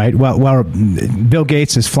future, right? Well, Bill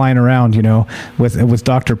Gates is flying around, with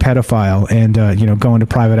Dr. Pedophile and going to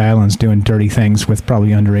private islands doing dirty things with probably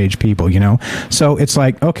underage people, So it's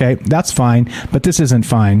like, okay, that's fine, but this isn't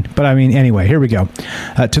fine. But I mean, anyway, here we go.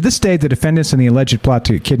 To this day, the defendants in the alleged plot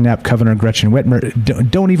to kidnap Governor Gretchen Whitmer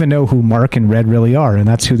don't even know who Mark Mark and Red really are, and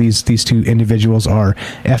that's who these two individuals are,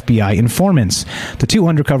 FBI informants. The two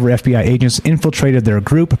undercover FBI agents infiltrated their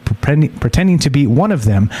group, pretending to be one of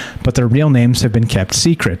them, but their real names have been kept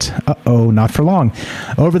secret. Not for long.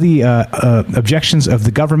 Over the objections of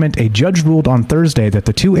the government, a judge ruled on Thursday that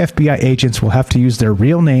the two FBI agents will have to use their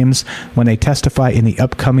real names when they testify in the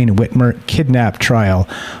upcoming Whitmer kidnap trial.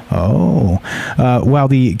 While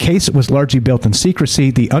the case was largely built in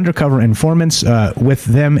secrecy, the undercover informants, with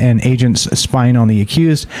them and agents spying on the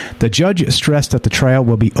accused, the judge stressed that the trial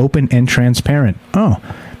will be open and transparent.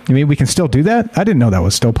 You mean we can still do that? I didn't know that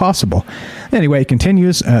was still possible. Anyway, it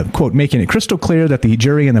continues, quote, making it crystal clear that the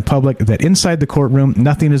jury and the public that inside the courtroom,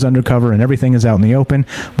 nothing is undercover and everything is out in the open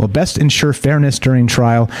will best ensure fairness during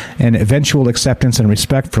trial and eventual acceptance and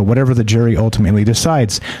respect for whatever the jury ultimately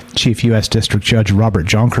decides. Chief U.S. District Judge Robert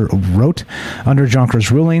Jonker wrote, under Jonker's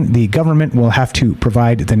ruling, the government will have to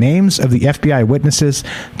provide the names of the FBI witnesses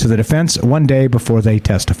to the defense one day before they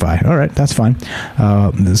testify. All right, that's fine.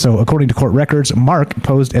 So according to court records, Mark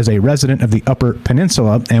posed as a resident of the Upper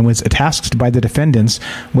Peninsula and was tasked by the defendants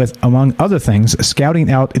with, among other things, scouting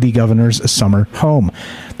out the governor's summer home.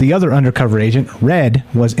 The other undercover agent, Red,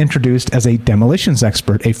 was introduced as a demolitions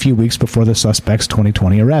expert a few weeks before the suspect's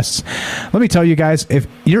 2020 arrests. Let me tell you guys, if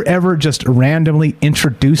you're ever just randomly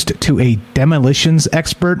introduced to a demolitions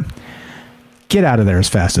expert, get out of there as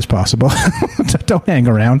fast as possible. Don't hang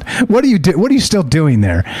around. What are you still doing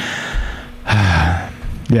there?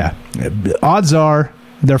 Yeah. Odds are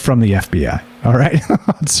they're from the FBI. All right.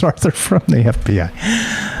 Odds are they're from the FBI.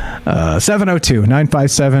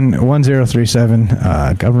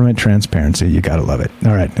 702-957-1037. Government transparency. You got to love it.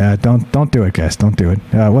 All right. Don't do it, guys. Don't do it.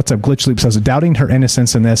 What's up? Glitch Leap says, doubting her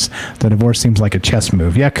innocence in this, the divorce seems like a chess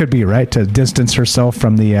move. Yeah, it could be, right? To distance herself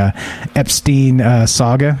from the Epstein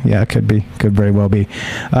saga. Yeah, it could be. Could very well be.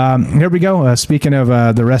 Here we go. Speaking of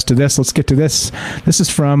the rest of this, let's get to this. This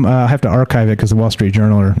is from, I have to archive it because the Wall Street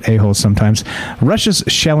Journal are a-holes sometimes. Russia's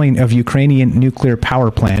shelling of Ukrainian nuclear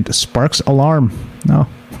power plant sparks alarm. No.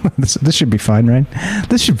 This should be fine, right?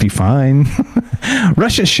 This should be fine.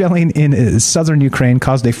 Russia's shelling in southern Ukraine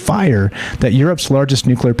caused a fire that Europe's largest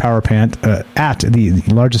nuclear power plant, at the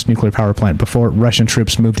largest nuclear power plant before Russian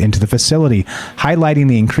troops moved into the facility, highlighting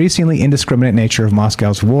the increasingly indiscriminate nature of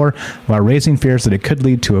Moscow's war while raising fears that it could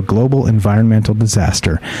lead to a global environmental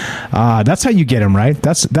disaster. That's how you get them, right?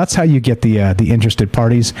 That's how you get the interested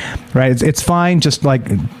parties, right? It's fine just like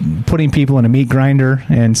putting people in a meat grinder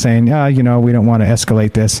and saying, we don't want to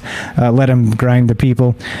escalate this. Let them grind the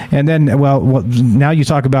people. And then, well, now you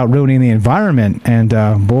talk about ruining the environment. And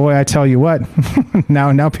boy, I tell you what,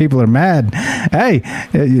 now people are mad. Hey,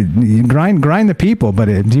 you grind the people, but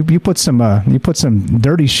you put some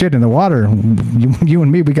dirty shit in the water. You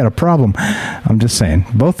and me, we got a problem. I'm just saying,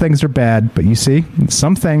 both things are bad. But you see,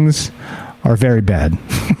 some things are very bad.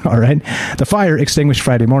 All right. The fire, extinguished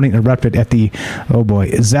Friday morning, erupted at the,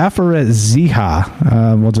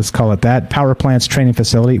 Zaporizhzhia, we'll just call it that, power plant's training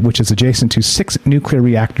facility, which is adjacent to 6 nuclear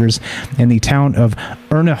reactors in the town of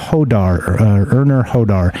Enerhodar,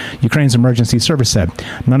 Ukraine's emergency service said.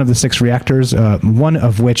 None of the 6 reactors, one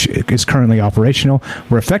of which is currently operational,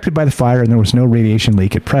 were affected by the fire, and there was no radiation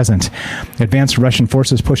leak at present. Advanced Russian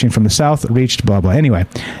forces pushing from the south reached blah, blah. Anyway,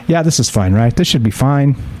 yeah, this is fine, right? This should be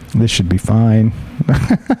fine. This should be fine.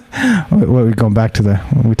 We're going back to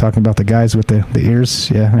we talking about the guys with the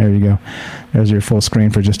ears? Yeah, there you go. There's your full screen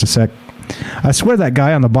for just a sec. I swear that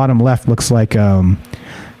guy on the bottom left looks like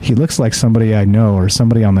he looks like somebody I know or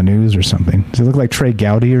somebody on the news or something. Does he look like Trey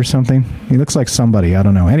Gowdy or something? He looks like somebody. I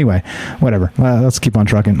don't know. Anyway, whatever. Let's keep on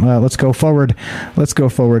trucking. Let's go forward. Let's go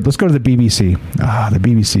to the BBC. The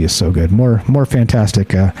BBC is so good. More fantastic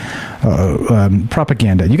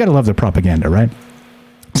propaganda. You got to love the propaganda, right?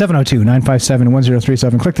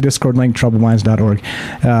 702-957-1037. Click the Discord link, troubledminds.org.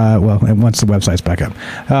 Once the website's back up.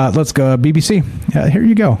 Let's go, BBC. Here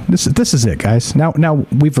you go. This is it, guys. Now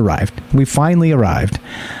we've arrived. We finally arrived.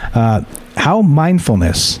 How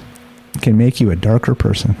mindfulness can make you a darker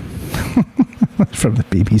person. From the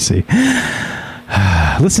BBC.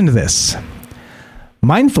 Listen to this.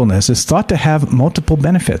 Mindfulness is thought to have multiple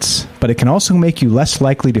benefits, but it can also make you less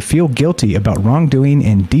likely to feel guilty about wrongdoing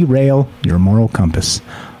and derail your moral compass.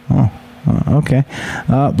 Okay.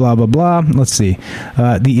 Blah, blah, blah. Let's see.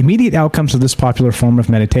 The immediate outcomes of this popular form of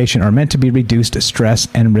meditation are meant to be reduced stress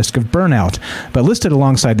and risk of burnout. But listed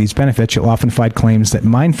alongside these benefits, you'll often find claims that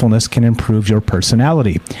mindfulness can improve your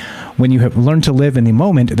personality. When you have learned to live in the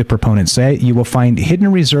moment, the proponents say, you will find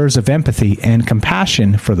hidden reserves of empathy and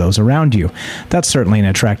compassion for those around you. That's certainly an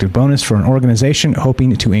attractive bonus for an organization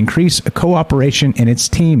hoping to increase cooperation in its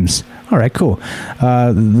teams. All right, cool.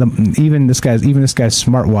 Even this guy's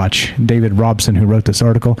smartwatch, David Robson, who wrote this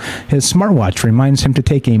article, his smartwatch reminds him to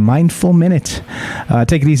take a mindful minute.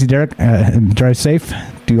 Take it easy, Derek. Drive safe.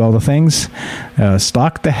 Do all the things.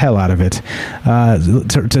 Stalk the hell out of it.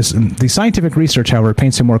 The scientific research, however,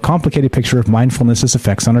 paints a more complicated picture of mindfulness's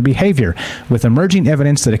effects on our behavior, with emerging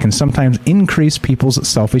evidence that it can sometimes increase people's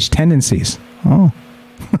selfish tendencies.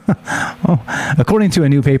 According to a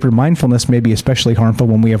new paper, mindfulness may be especially harmful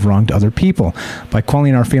when we have wronged other people. By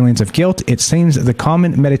quelling our feelings of guilt, it seems the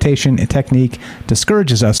common meditation technique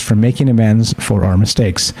discourages us from making amends for our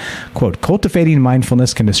mistakes. Quote, cultivating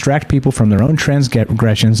mindfulness can distract people from their own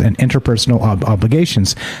transgressions and interpersonal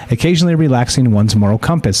obligations, occasionally relaxing one's moral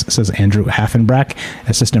compass, says Andrew Haffenbrack,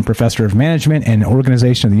 assistant professor of management and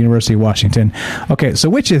organization at the University of Washington. Okay,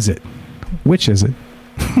 so which is it? Which is it?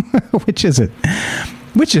 Which is it?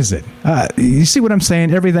 Which is it? You see what I'm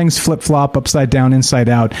saying? Everything's flip-flop, upside down, inside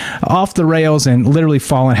out, off the rails, and literally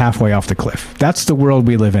falling halfway off the cliff. That's the world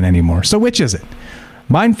we live in anymore. So which is it?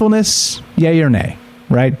 Mindfulness, yay or nay,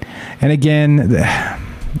 right? And again,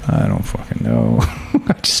 I don't fucking know.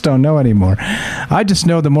 I just don't know anymore. I just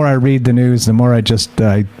know the more I read the news, the more it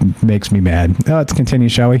makes me mad. Let's continue,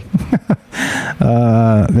 shall we?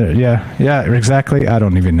 Yeah, exactly. I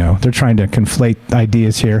don't even know. They're trying to conflate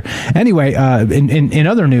ideas here. Anyway, in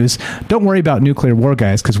other news, don't worry about nuclear war,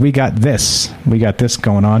 guys, because we got this. We got this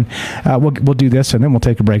going on. We'll do this, and then we'll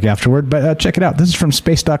take a break afterward. But check it out. This is from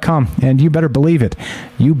space.com, and you better believe it.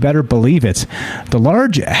 You better believe it. The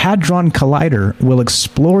Large Hadron Collider will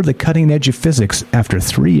explore the cutting edge of physics after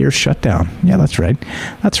 3 years shutdown. Yeah, that's right.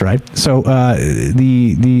 That's right. So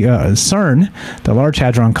the CERN, the Large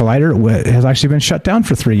Hadron Collider, has actually been shut down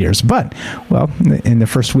for 3 years. But, well, in the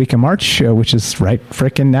first week of March, which is right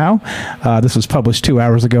frickin' now, this was published 2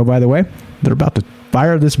 hours ago, by the way, they're about to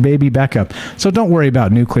fire this baby back up. So don't worry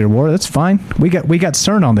about nuclear war. That's fine. We got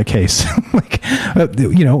CERN on the case.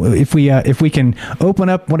 If we can open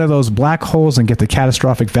up one of those black holes and get the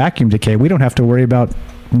catastrophic vacuum decay, we don't have to worry about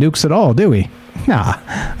nukes at all, do we? Nah,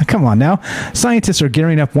 come on now. Scientists are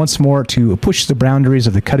gearing up once more to push the boundaries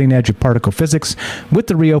of the cutting edge of particle physics with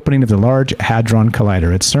the reopening of the Large Hadron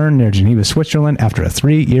Collider at CERN near Geneva, Switzerland, after a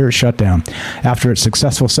 3-year shutdown. After its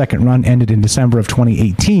successful second run ended in December of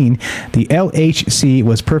 2018, the LHC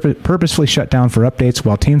was purposefully shut down for updates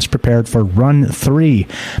while teams prepared for Run 3,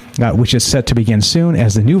 which is set to begin soon,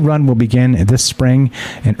 as the new run will begin this spring,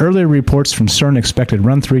 and earlier reports from CERN expected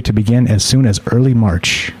Run 3 to begin as soon as early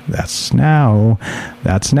March. That's now.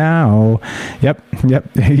 Yep.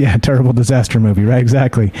 Yeah, terrible disaster movie, right?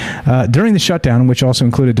 Exactly. During the shutdown, which also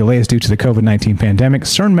included delays due to the COVID-19 pandemic,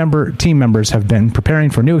 CERN team members have been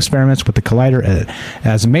preparing for new experiments with the collider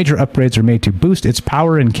as major upgrades are made to boost its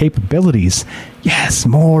power and capabilities. Yes,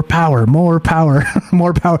 more power, more power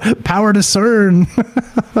to CERN.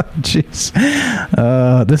 Jeez.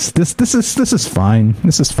 This is fine.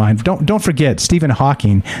 This is fine. Don't forget, Stephen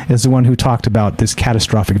Hawking is the one who talked about this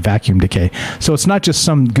catastrophic vacuum decay. So it's not just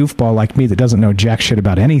some goofball like me that doesn't know jack shit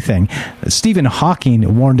about anything. Stephen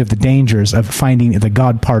Hawking warned of the dangers of finding the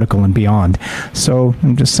God particle and beyond. So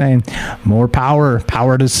I'm just saying, more power to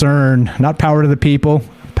CERN, not power to the people.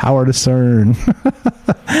 Power to CERN.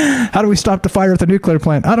 How do we stop the fire at the nuclear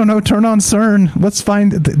plant? I don't know. Turn on CERN. Let's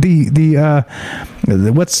find the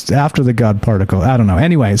what's after the God particle. I don't know.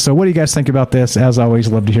 Anyway, so what do you guys think about this? As always,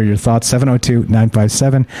 love to hear your thoughts.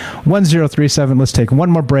 702-957-1037. Let's take one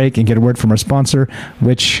more break and get a word from our sponsor,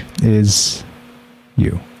 which is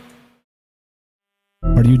you.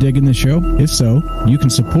 Are you digging the show? If so, you can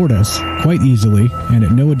support us quite easily and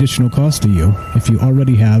at no additional cost to you if you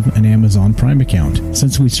already have an Amazon Prime account.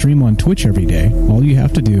 Since we stream on Twitch every day, all you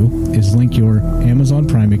have to do is link your Amazon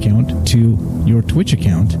Prime account to your Twitch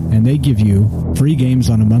account, and they give you free games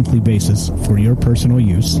on a monthly basis for your personal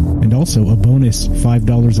use, and also a bonus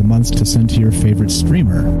 $5 a month to send to your favorite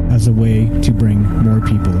streamer as a way to bring more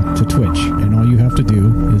people to Twitch. And all you have to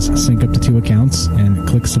do is sync up the two accounts and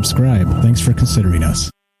click subscribe. Thanks for considering us.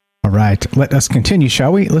 All right, let us continue,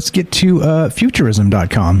 shall we? Let's get to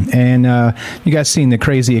futurism.com. And you guys seen the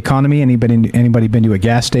crazy economy? Anybody been to a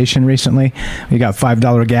gas station recently? You got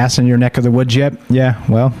 $5 gas in your neck of the woods yet? Yeah,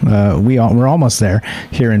 well, we're almost there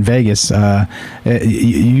here in Vegas.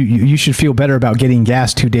 You should feel better about getting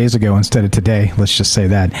gas 2 days ago instead of today. Let's just say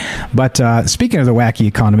that. But speaking of the wacky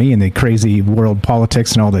economy and the crazy world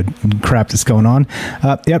politics and all the crap that's going on,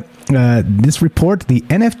 this report, the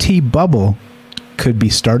NFT bubble could be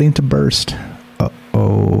starting to burst.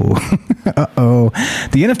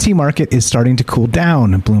 The NFT market is starting to cool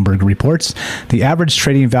down, Bloomberg reports. The average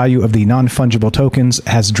trading value of the non-fungible tokens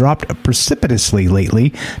has dropped precipitously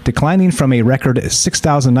lately, declining from a record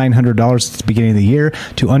 $6,900 at the beginning of the year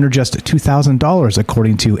to under just $2,000,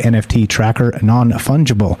 according to NFT tracker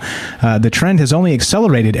Non-Fungible. The trend has only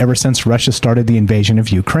accelerated ever since Russia started the invasion of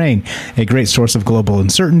Ukraine, a great source of global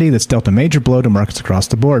uncertainty that's dealt a major blow to markets across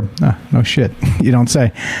the board. No shit. You don't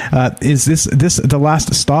say. Is this the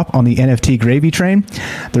last stop on the NFT gravy train?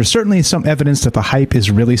 There's certainly some evidence that the hype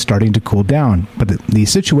is really starting to cool down, but the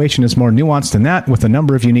situation is more nuanced than that, with a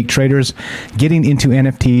number of unique traders getting into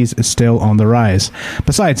NFTs still on the rise.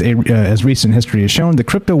 Besides, as recent history has shown, the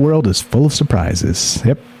crypto world is full of surprises.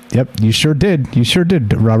 Yep, you sure did. You sure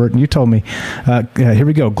did, Robert. You told me. Here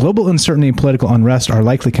we go. Global uncertainty and political unrest are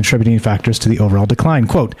likely contributing factors to the overall decline.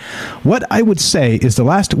 Quote, what I would say is the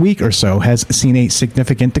last week or so has seen a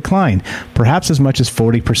significant decline, perhaps as much as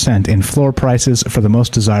 40% in floor prices for the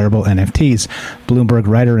most desirable NFTs. Bloomberg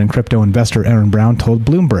writer and crypto investor Aaron Brown told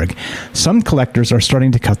Bloomberg. Some collectors are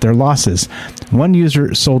starting to cut their losses. One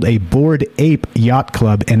user sold a Bored Ape Yacht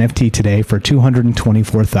Club NFT today for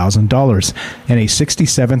 $224,000 and a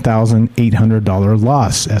 $67,800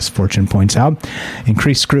 loss, as Fortune points out.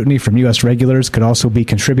 Increased scrutiny from U.S. regulators could also be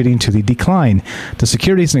contributing to the decline. The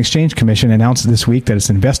Securities and Exchange Commission announced this week that it's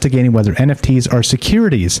investigating whether NFTs are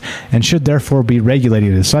securities and should therefore be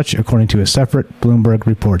regulated as such, according to a separate Bloomberg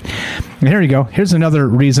report. And here you go. Here's another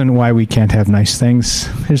reason why we can't have nice things.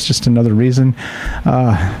 Here's just another reason.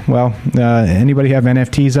 Anybody have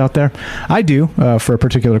NFTs out there? I do for a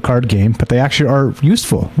particular card game, but they actually are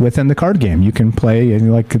useful within the card game. You can play and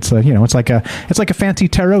it's like a fancy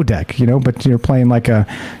tarot deck, but you're playing like a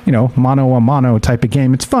mano a mano type of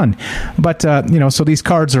game. It's fun, but so these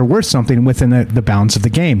cards are worth something within the bounds of the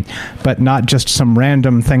game, but not just some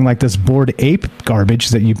random thing like this Bored Ape garbage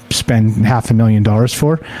that you spend $500,000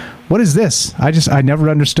 for. What is this? I never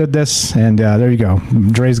understood this, and there you go.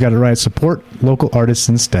 Dre's got it right. Support local artists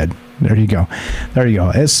instead. There you go.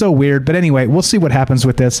 It's so weird, but anyway, we'll see what happens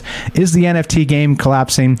with this. Is the NFT game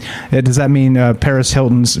collapsing? Does that mean Paris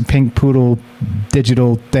Hilton's pink poodle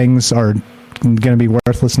digital things are going to be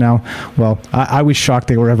worthless now? Well, I was shocked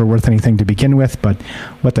they were ever worth anything to begin with, but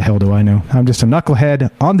what the hell do I know? I'm just a knucklehead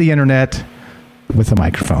on the internet with a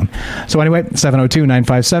microphone. So anyway,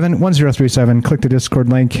 702-957-1037. Click the Discord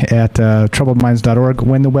link at troubledminds.org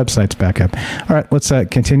when the website's back up. All right, let's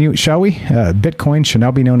continue, shall we? Bitcoin should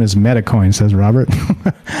now be known as Metacoin, says Robert.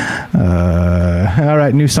 All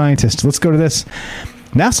right, New Scientist. Let's go to this.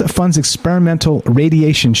 NASA funds experimental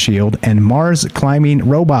radiation shield and Mars climbing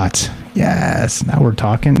robot. Yes, now we're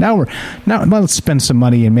talking. Now let's spend some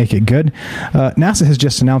money and make it good. NASA has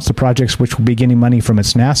just announced the projects which will be getting money from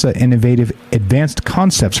its NASA Innovative Advanced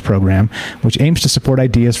Concepts program, which aims to support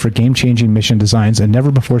ideas for game-changing mission designs and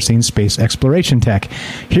never-before-seen space exploration tech.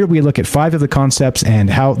 Here we look at 5 of the concepts and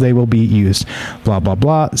how they will be used. Blah, blah,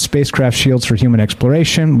 blah. Spacecraft shields for human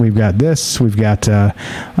exploration. We've got this. We've got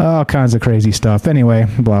all kinds of crazy stuff. Anyway,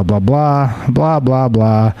 blah, blah, blah. Blah, blah,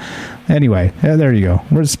 blah. Anyway, there you go.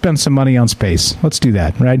 We're going to spend some money on space. Let's do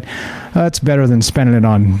that, right? It's better than spending it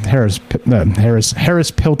on Harris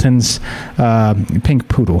Pilton's pink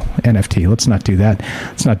poodle NFT. Let's not do that.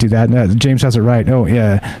 James has it right. Oh,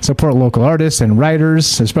 yeah. Support local artists and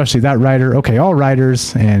writers, especially that writer. Okay, all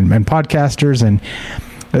writers and podcasters. And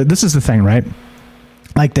this is the thing, right?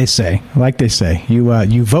 Like they say,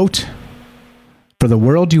 you vote for the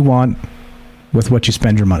world you want with what you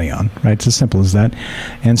spend your money on, right? It's as simple as that.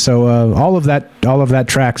 And so all of that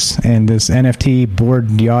tracks, and this NFT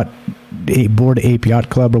Bored Ape Yacht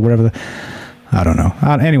Club or whatever. I don't know.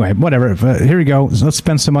 Anyway, whatever. Here we go. Let's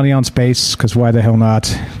spend some money on space, because why the hell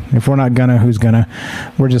not? If we're not gonna, who's gonna?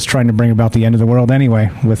 We're just trying to bring about the end of the world anyway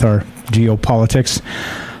with our geopolitics.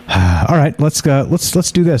 All right, let's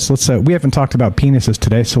do this. We haven't talked about penises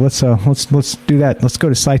today, so let's do that. Let's go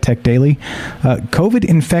to SciTech Daily. COVID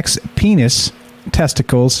infects penis,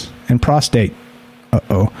 testicles, and prostate.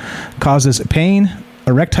 Causes pain,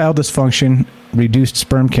 erectile dysfunction, reduced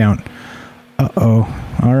sperm count.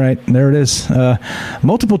 All right, there it is.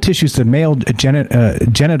 Multiple tissues of the male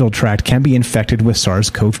genital tract can be infected with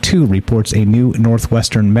SARS-CoV-2, reports a new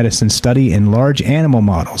Northwestern medicine study in large animal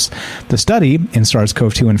models. The study in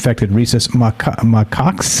SARS-CoV-2 infected rhesus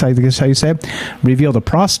macaques, I guess how you say it, revealed a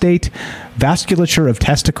prostate vasculature of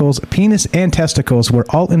testicles, penis, and testicles were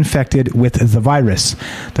all infected with the virus.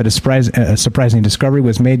 The surprising discovery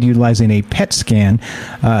was made utilizing a PET scan,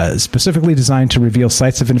 specifically designed to reveal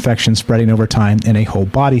sites of infection spreading over time in a whole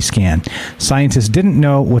body scan. Scientists didn't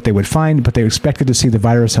know what they would find, but they expected to see the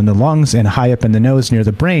virus in the lungs and high up in the nose near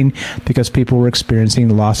the brain because people were experiencing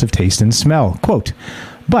loss of taste and smell. Quote,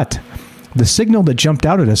 but the signal that jumped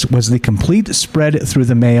out at us was the complete spread through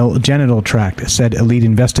the male genital tract, said lead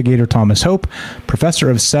investigator Thomas Hope, professor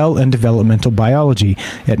of cell and developmental biology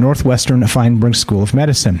at Northwestern Feinberg School of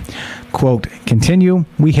Medicine. Quote, continue,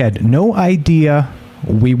 we had no idea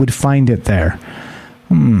we would find it there.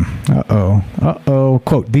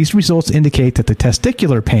 Quote, these results indicate that the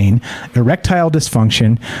testicular pain, erectile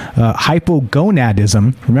dysfunction,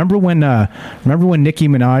 hypogonadism. Remember when Nicki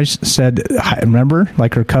Minaj said,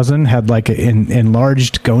 like her cousin had like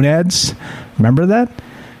enlarged gonads? Remember that?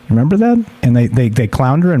 And they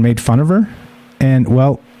clowned her and made fun of her. And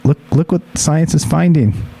well, look what science is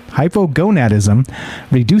finding. Hypogonadism,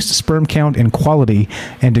 reduced sperm count and quality,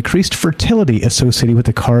 and decreased fertility associated with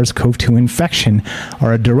the SARS-CoV-2 infection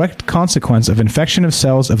are a direct consequence of infection of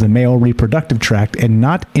cells of the male reproductive tract and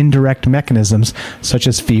not indirect mechanisms such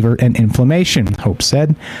as fever and inflammation, Hope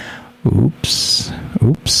said. Oops.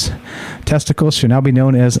 Testicles should now be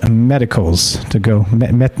known as medicals, to go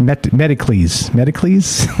medicles. In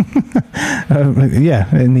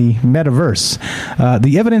the metaverse.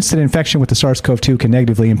 The evidence that infection with the SARS-CoV-2 can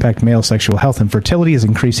negatively impact male sexual health and fertility is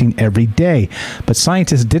increasing every day, but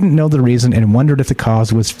scientists didn't know the reason and wondered if the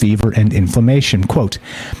cause was fever and inflammation. Quote,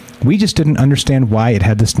 we just didn't understand why it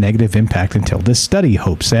had this negative impact until this study,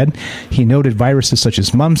 Hope said. He noted viruses such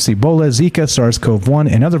as mumps, Ebola, Zika,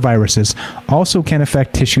 SARS-CoV-1, and other viruses also can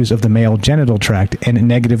affect tissues of the male genital tract and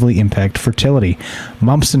negatively impact fertility.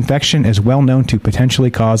 Mumps infection is well known to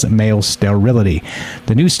potentially cause male sterility.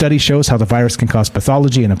 The new study shows how the virus can cause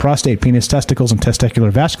pathology in the prostate, penis, testicles, and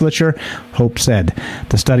testicular vasculature, Hope said.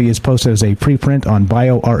 The study is posted as a preprint on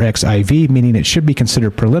bioRxiv, meaning it should be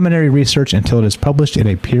considered preliminary research until it is published in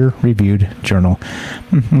a peer-reviewed journal.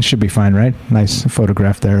 It should be fine, right? Nice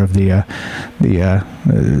photograph there of the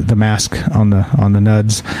mask on the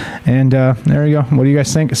nuds. And there you go. What do you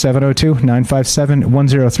guys think?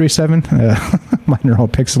 702-957-1037. Mine are all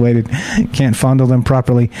pixelated. Can't fondle them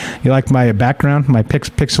properly. You like my background? My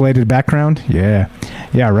pixelated background? Yeah,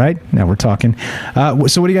 right? Now we're talking. So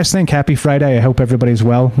what do you guys think? Happy Friday. I hope everybody's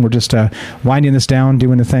well. We're just winding this down,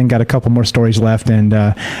 doing the thing. Got a couple more stories left. And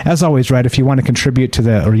as always, right, if you want to contribute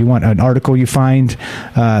to or you want an article you find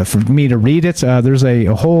for me to read it, there's a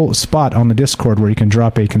whole spot on the Discord where you can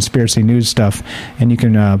drop a conspiracy news stuff, and you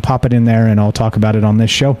can pop it in there, and I'll talk about it on this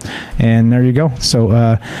show. And there you go.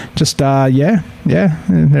 So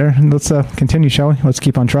there. Let's continue, shall we? Let's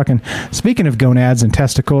keep on trucking. Speaking of gonads and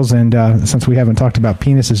testicles, and since we haven't talked about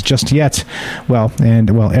penises just yet,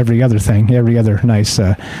 every other thing, every other nice,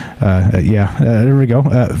 there we go.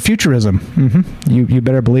 Futurism. You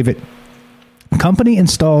better believe it. Company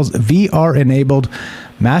installs VR-enabled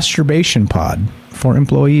masturbation pod for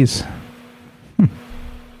employees.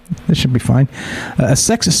 This should be fine. A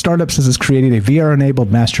sex startup says it's created a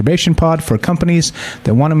VR-enabled masturbation pod for companies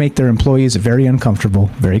that want to make their employees very uncomfortable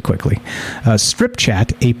very quickly. Strip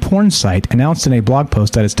Chat, a porn site, announced in a blog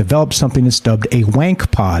post that it's developed something that's dubbed a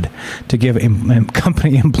wank pod to give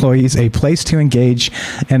company employees a place to engage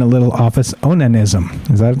in a little office onanism.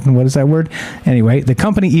 What is that word? Anyway, the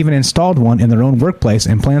company even installed one in their own workplace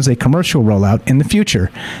and plans a commercial rollout in the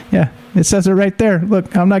future. Yeah, it says it right there.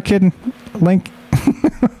 Look, I'm not kidding. Link.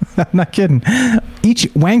 I'm not kidding. Each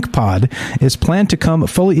wank pod is planned to come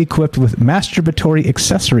fully equipped with masturbatory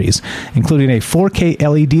accessories, including a 4K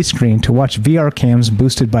LED screen to watch VR cams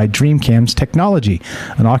boosted by DreamCam's technology,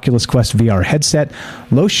 an Oculus Quest VR headset,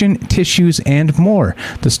 lotion, tissues, and more,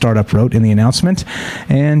 the startup wrote in the announcement.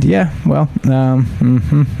 And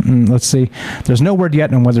let's see. There's no word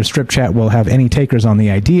yet on whether Strip Chat will have any takers on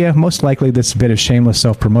the idea. Most likely this is a bit of shameless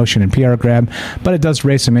self-promotion and PR grab, but it does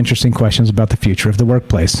raise some interesting questions about the future of the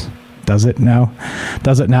workplace. Does it now?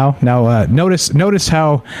 Now, notice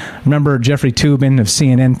how, remember Jeffrey Toobin of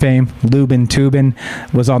CNN fame, Lubin Toobin,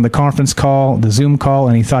 was on the conference call, the Zoom call,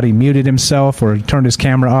 and he thought he muted himself or turned his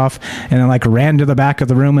camera off, and then ran to the back of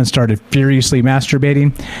the room and started furiously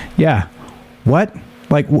masturbating. Yeah. What?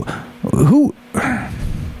 Who?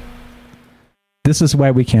 This is why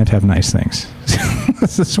we can't have nice things.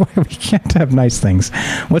 This is why we can't have nice things.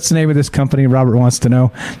 What's the name of this company? Robert wants to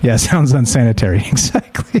know. Yeah, sounds unsanitary.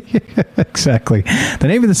 Exactly. The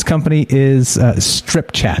name of this company is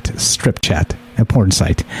Strip Chat. a porn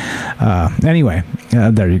site. Anyway,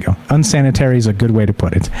 there you go. Unsanitary is a good way to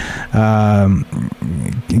put it.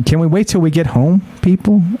 Can we wait till we get home,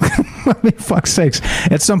 people? I mean, fuck's sakes.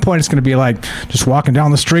 At some point, it's going to be like just walking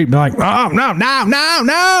down the street and be like, oh, no, no, no,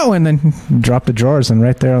 no, and then drop the drawers and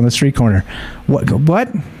right there on the street corner. What?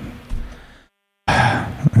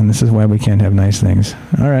 And this is why we can't have nice things.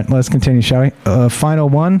 All right, let's continue, shall we? Final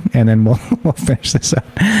one, and then we'll finish this up.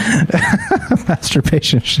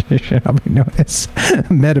 Masturbation shall be known as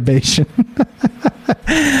metabation.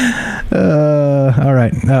 All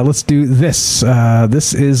right, let's do this.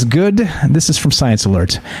 This is good. This is from Science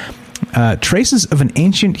Alert. Traces of an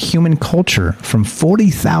ancient human culture from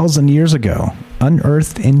 40,000 years ago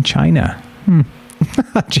unearthed in China.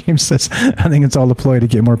 James says, I think it's all a ploy to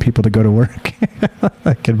get more people to go to work.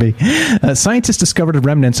 That could be. Scientists discovered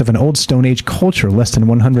remnants of an old Stone Age culture less than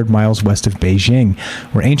 100 miles west of Beijing,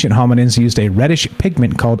 where ancient hominins used a reddish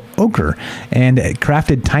pigment called ochre and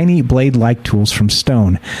crafted tiny blade-like tools from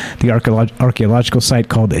stone. The archaeological site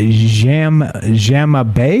called Jama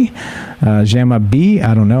Bay,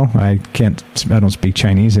 I don't know. I don't speak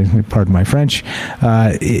Chinese. Pardon my French.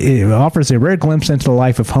 It offers a rare glimpse into the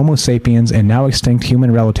life of Homo sapiens and now extinct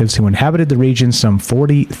human relatives who inhabited the region some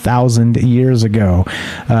 40,000 years ago.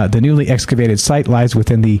 The newly excavated site lies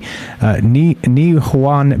within the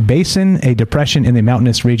Nihuan Basin, a depression in the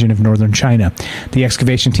mountainous region of northern China. The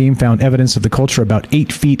excavation team found evidence of the culture about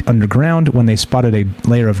 8 feet underground when they spotted a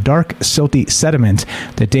layer of dark, silty sediment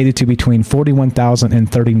that dated to between 41,000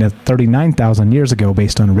 and 39,000 years ago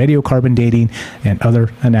based on radiocarbon dating and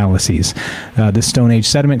other analyses. This Stone Age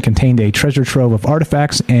sediment contained a treasure trove of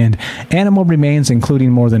artifacts and animal remains,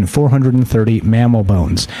 including more than 430 mammal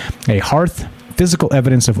bones, a hearth, physical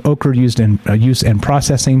evidence of ochre use and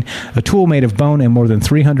processing, a tool made of bone, and more than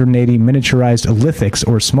 380 miniaturized lithics,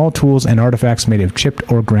 or small tools and artifacts made of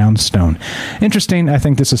chipped or ground stone. Interesting. I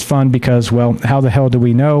think this is fun because, well, how the hell do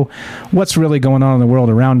we know what's really going on in the world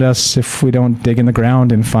around us if we don't dig in the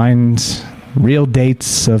ground and find real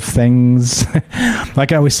dates of things?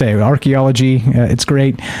 Like I always say, archaeology, it's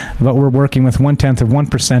great, but we're working with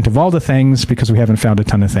 0.1% of all the things because we haven't found a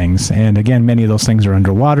ton of things. And again, many of those things are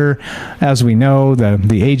underwater. As we know,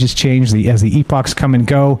 the ages change as the epochs come and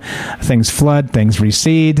go. Things flood, things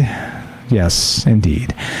recede. Yes,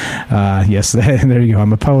 indeed. Yes, there you go.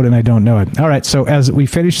 I'm a poet and I don't know it. All right, so as we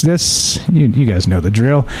finish this, you guys know the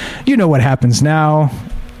drill. You know what happens now.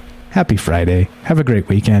 Happy Friday. Have a great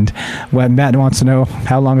weekend. Well, Matt wants to know,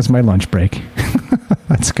 how long is my lunch break?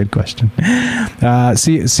 That's a good question.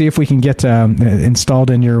 See if we can get installed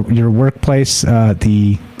in your workplace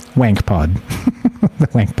the Wank Pod. The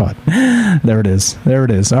Wank Pod. There it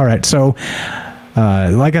is. All right. So,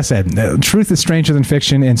 like I said, truth is stranger than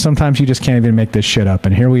fiction, and sometimes you just can't even make this shit up.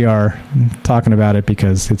 And here we are talking about it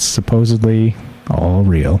because it's supposedly all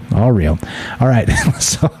real. All right.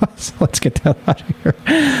 So let's get the hell out of here.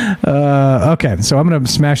 Okay. So I'm going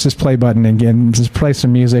to smash this play button and again, just play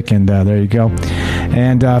some music, and there you go.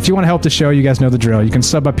 And if you want to help the show, you guys know the drill. You can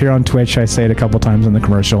sub up here on Twitch. I say it a couple times in the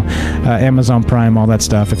commercial. Amazon Prime, all that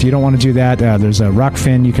stuff. If you don't want to do that, there's a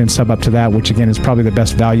Rockfin. You can sub up to that, which again is probably the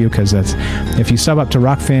best value because if you sub up to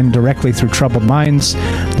Rockfin directly through Troubled Minds,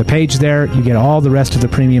 the page there, you get all the rest of the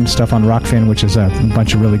premium stuff on Rockfin, which is a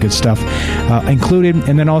bunch of really good stuff included.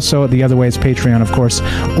 And then also the other way is Patreon, of course,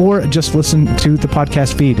 or just listen to the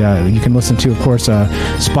podcast feed. You can listen to, of course,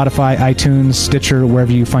 Spotify, iTunes, Stitcher,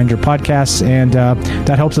 wherever you find your podcasts, and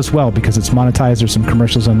that helps us well because it's monetized. There's some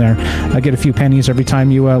commercials on there. I get a few pennies every time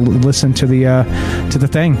you listen to the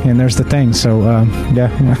thing, and there's the thing. So yeah,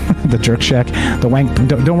 the Jerk Shack, the Wank.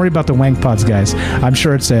 Don't worry about the Wank Pods, guys. I'm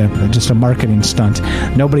sure it's just a marketing stunt.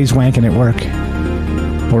 Nobody's wanking at work,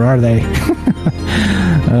 or are they?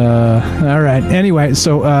 All right. Anyway,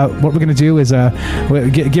 so what we're going to do is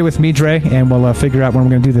get with me, Dre, and we'll figure out when we're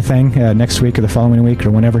going to do the thing next week or the following week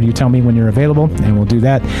or whenever you tell me when you're available, and we'll do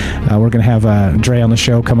that. We're going to have Dre on the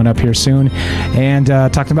show coming up here soon and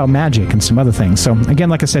talking about magic and some other things. So, again,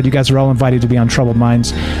 like I said, you guys are all invited to be on Troubled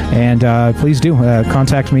Minds, and please do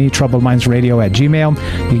contact me,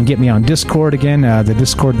 troubledmindsradio@gmail. You can get me on Discord. Again, the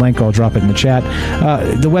Discord link, I'll drop it in the chat.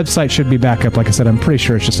 The website should be back up. Like I said, I'm pretty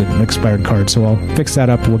sure it's just an expired card, so I'll fix that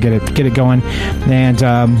up. We'll get it going. And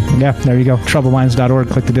yeah, there you go. Troubledminds.org.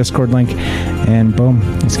 Click the Discord link, and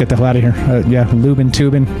boom, let's get the hell out of here. Yeah, lubin,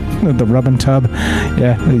 tubin, the rubbing tub.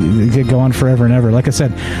 Yeah, it could go on forever and ever. Like I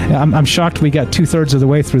said, I'm shocked we got 2/3 of the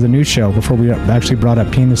way through the news show before we actually brought up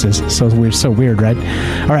penises. So weird, right?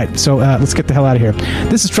 All right, so let's get the hell out of here.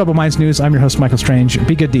 This is Troubled Minds News. I'm your host, Michael Strange.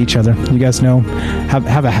 Be good to each other. You guys know.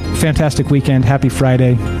 Have a fantastic weekend. Happy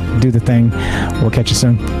Friday. Do the thing. We'll catch you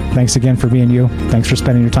soon. Thanks again for being you. Thanks for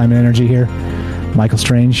spending your time and energy here. Michael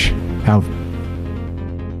Strange, out.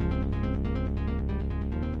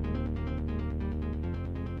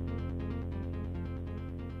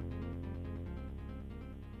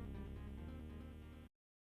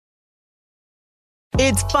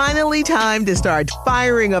 It's finally time to start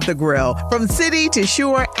firing up the grill. From city to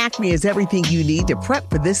shore, Acme is everything you need to prep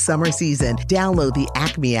for this summer season. Download the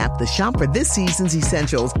Acme app to shop for this season's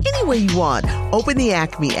essentials any way you want. Open the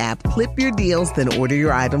Acme app, clip your deals, then order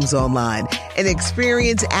your items online. An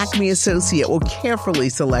experienced Acme associate will carefully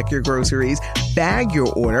select your groceries, bag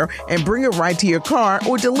your order, and bring it right to your car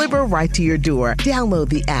or deliver right to your door. Download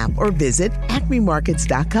the app or visit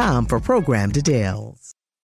acmemarkets.com for program details.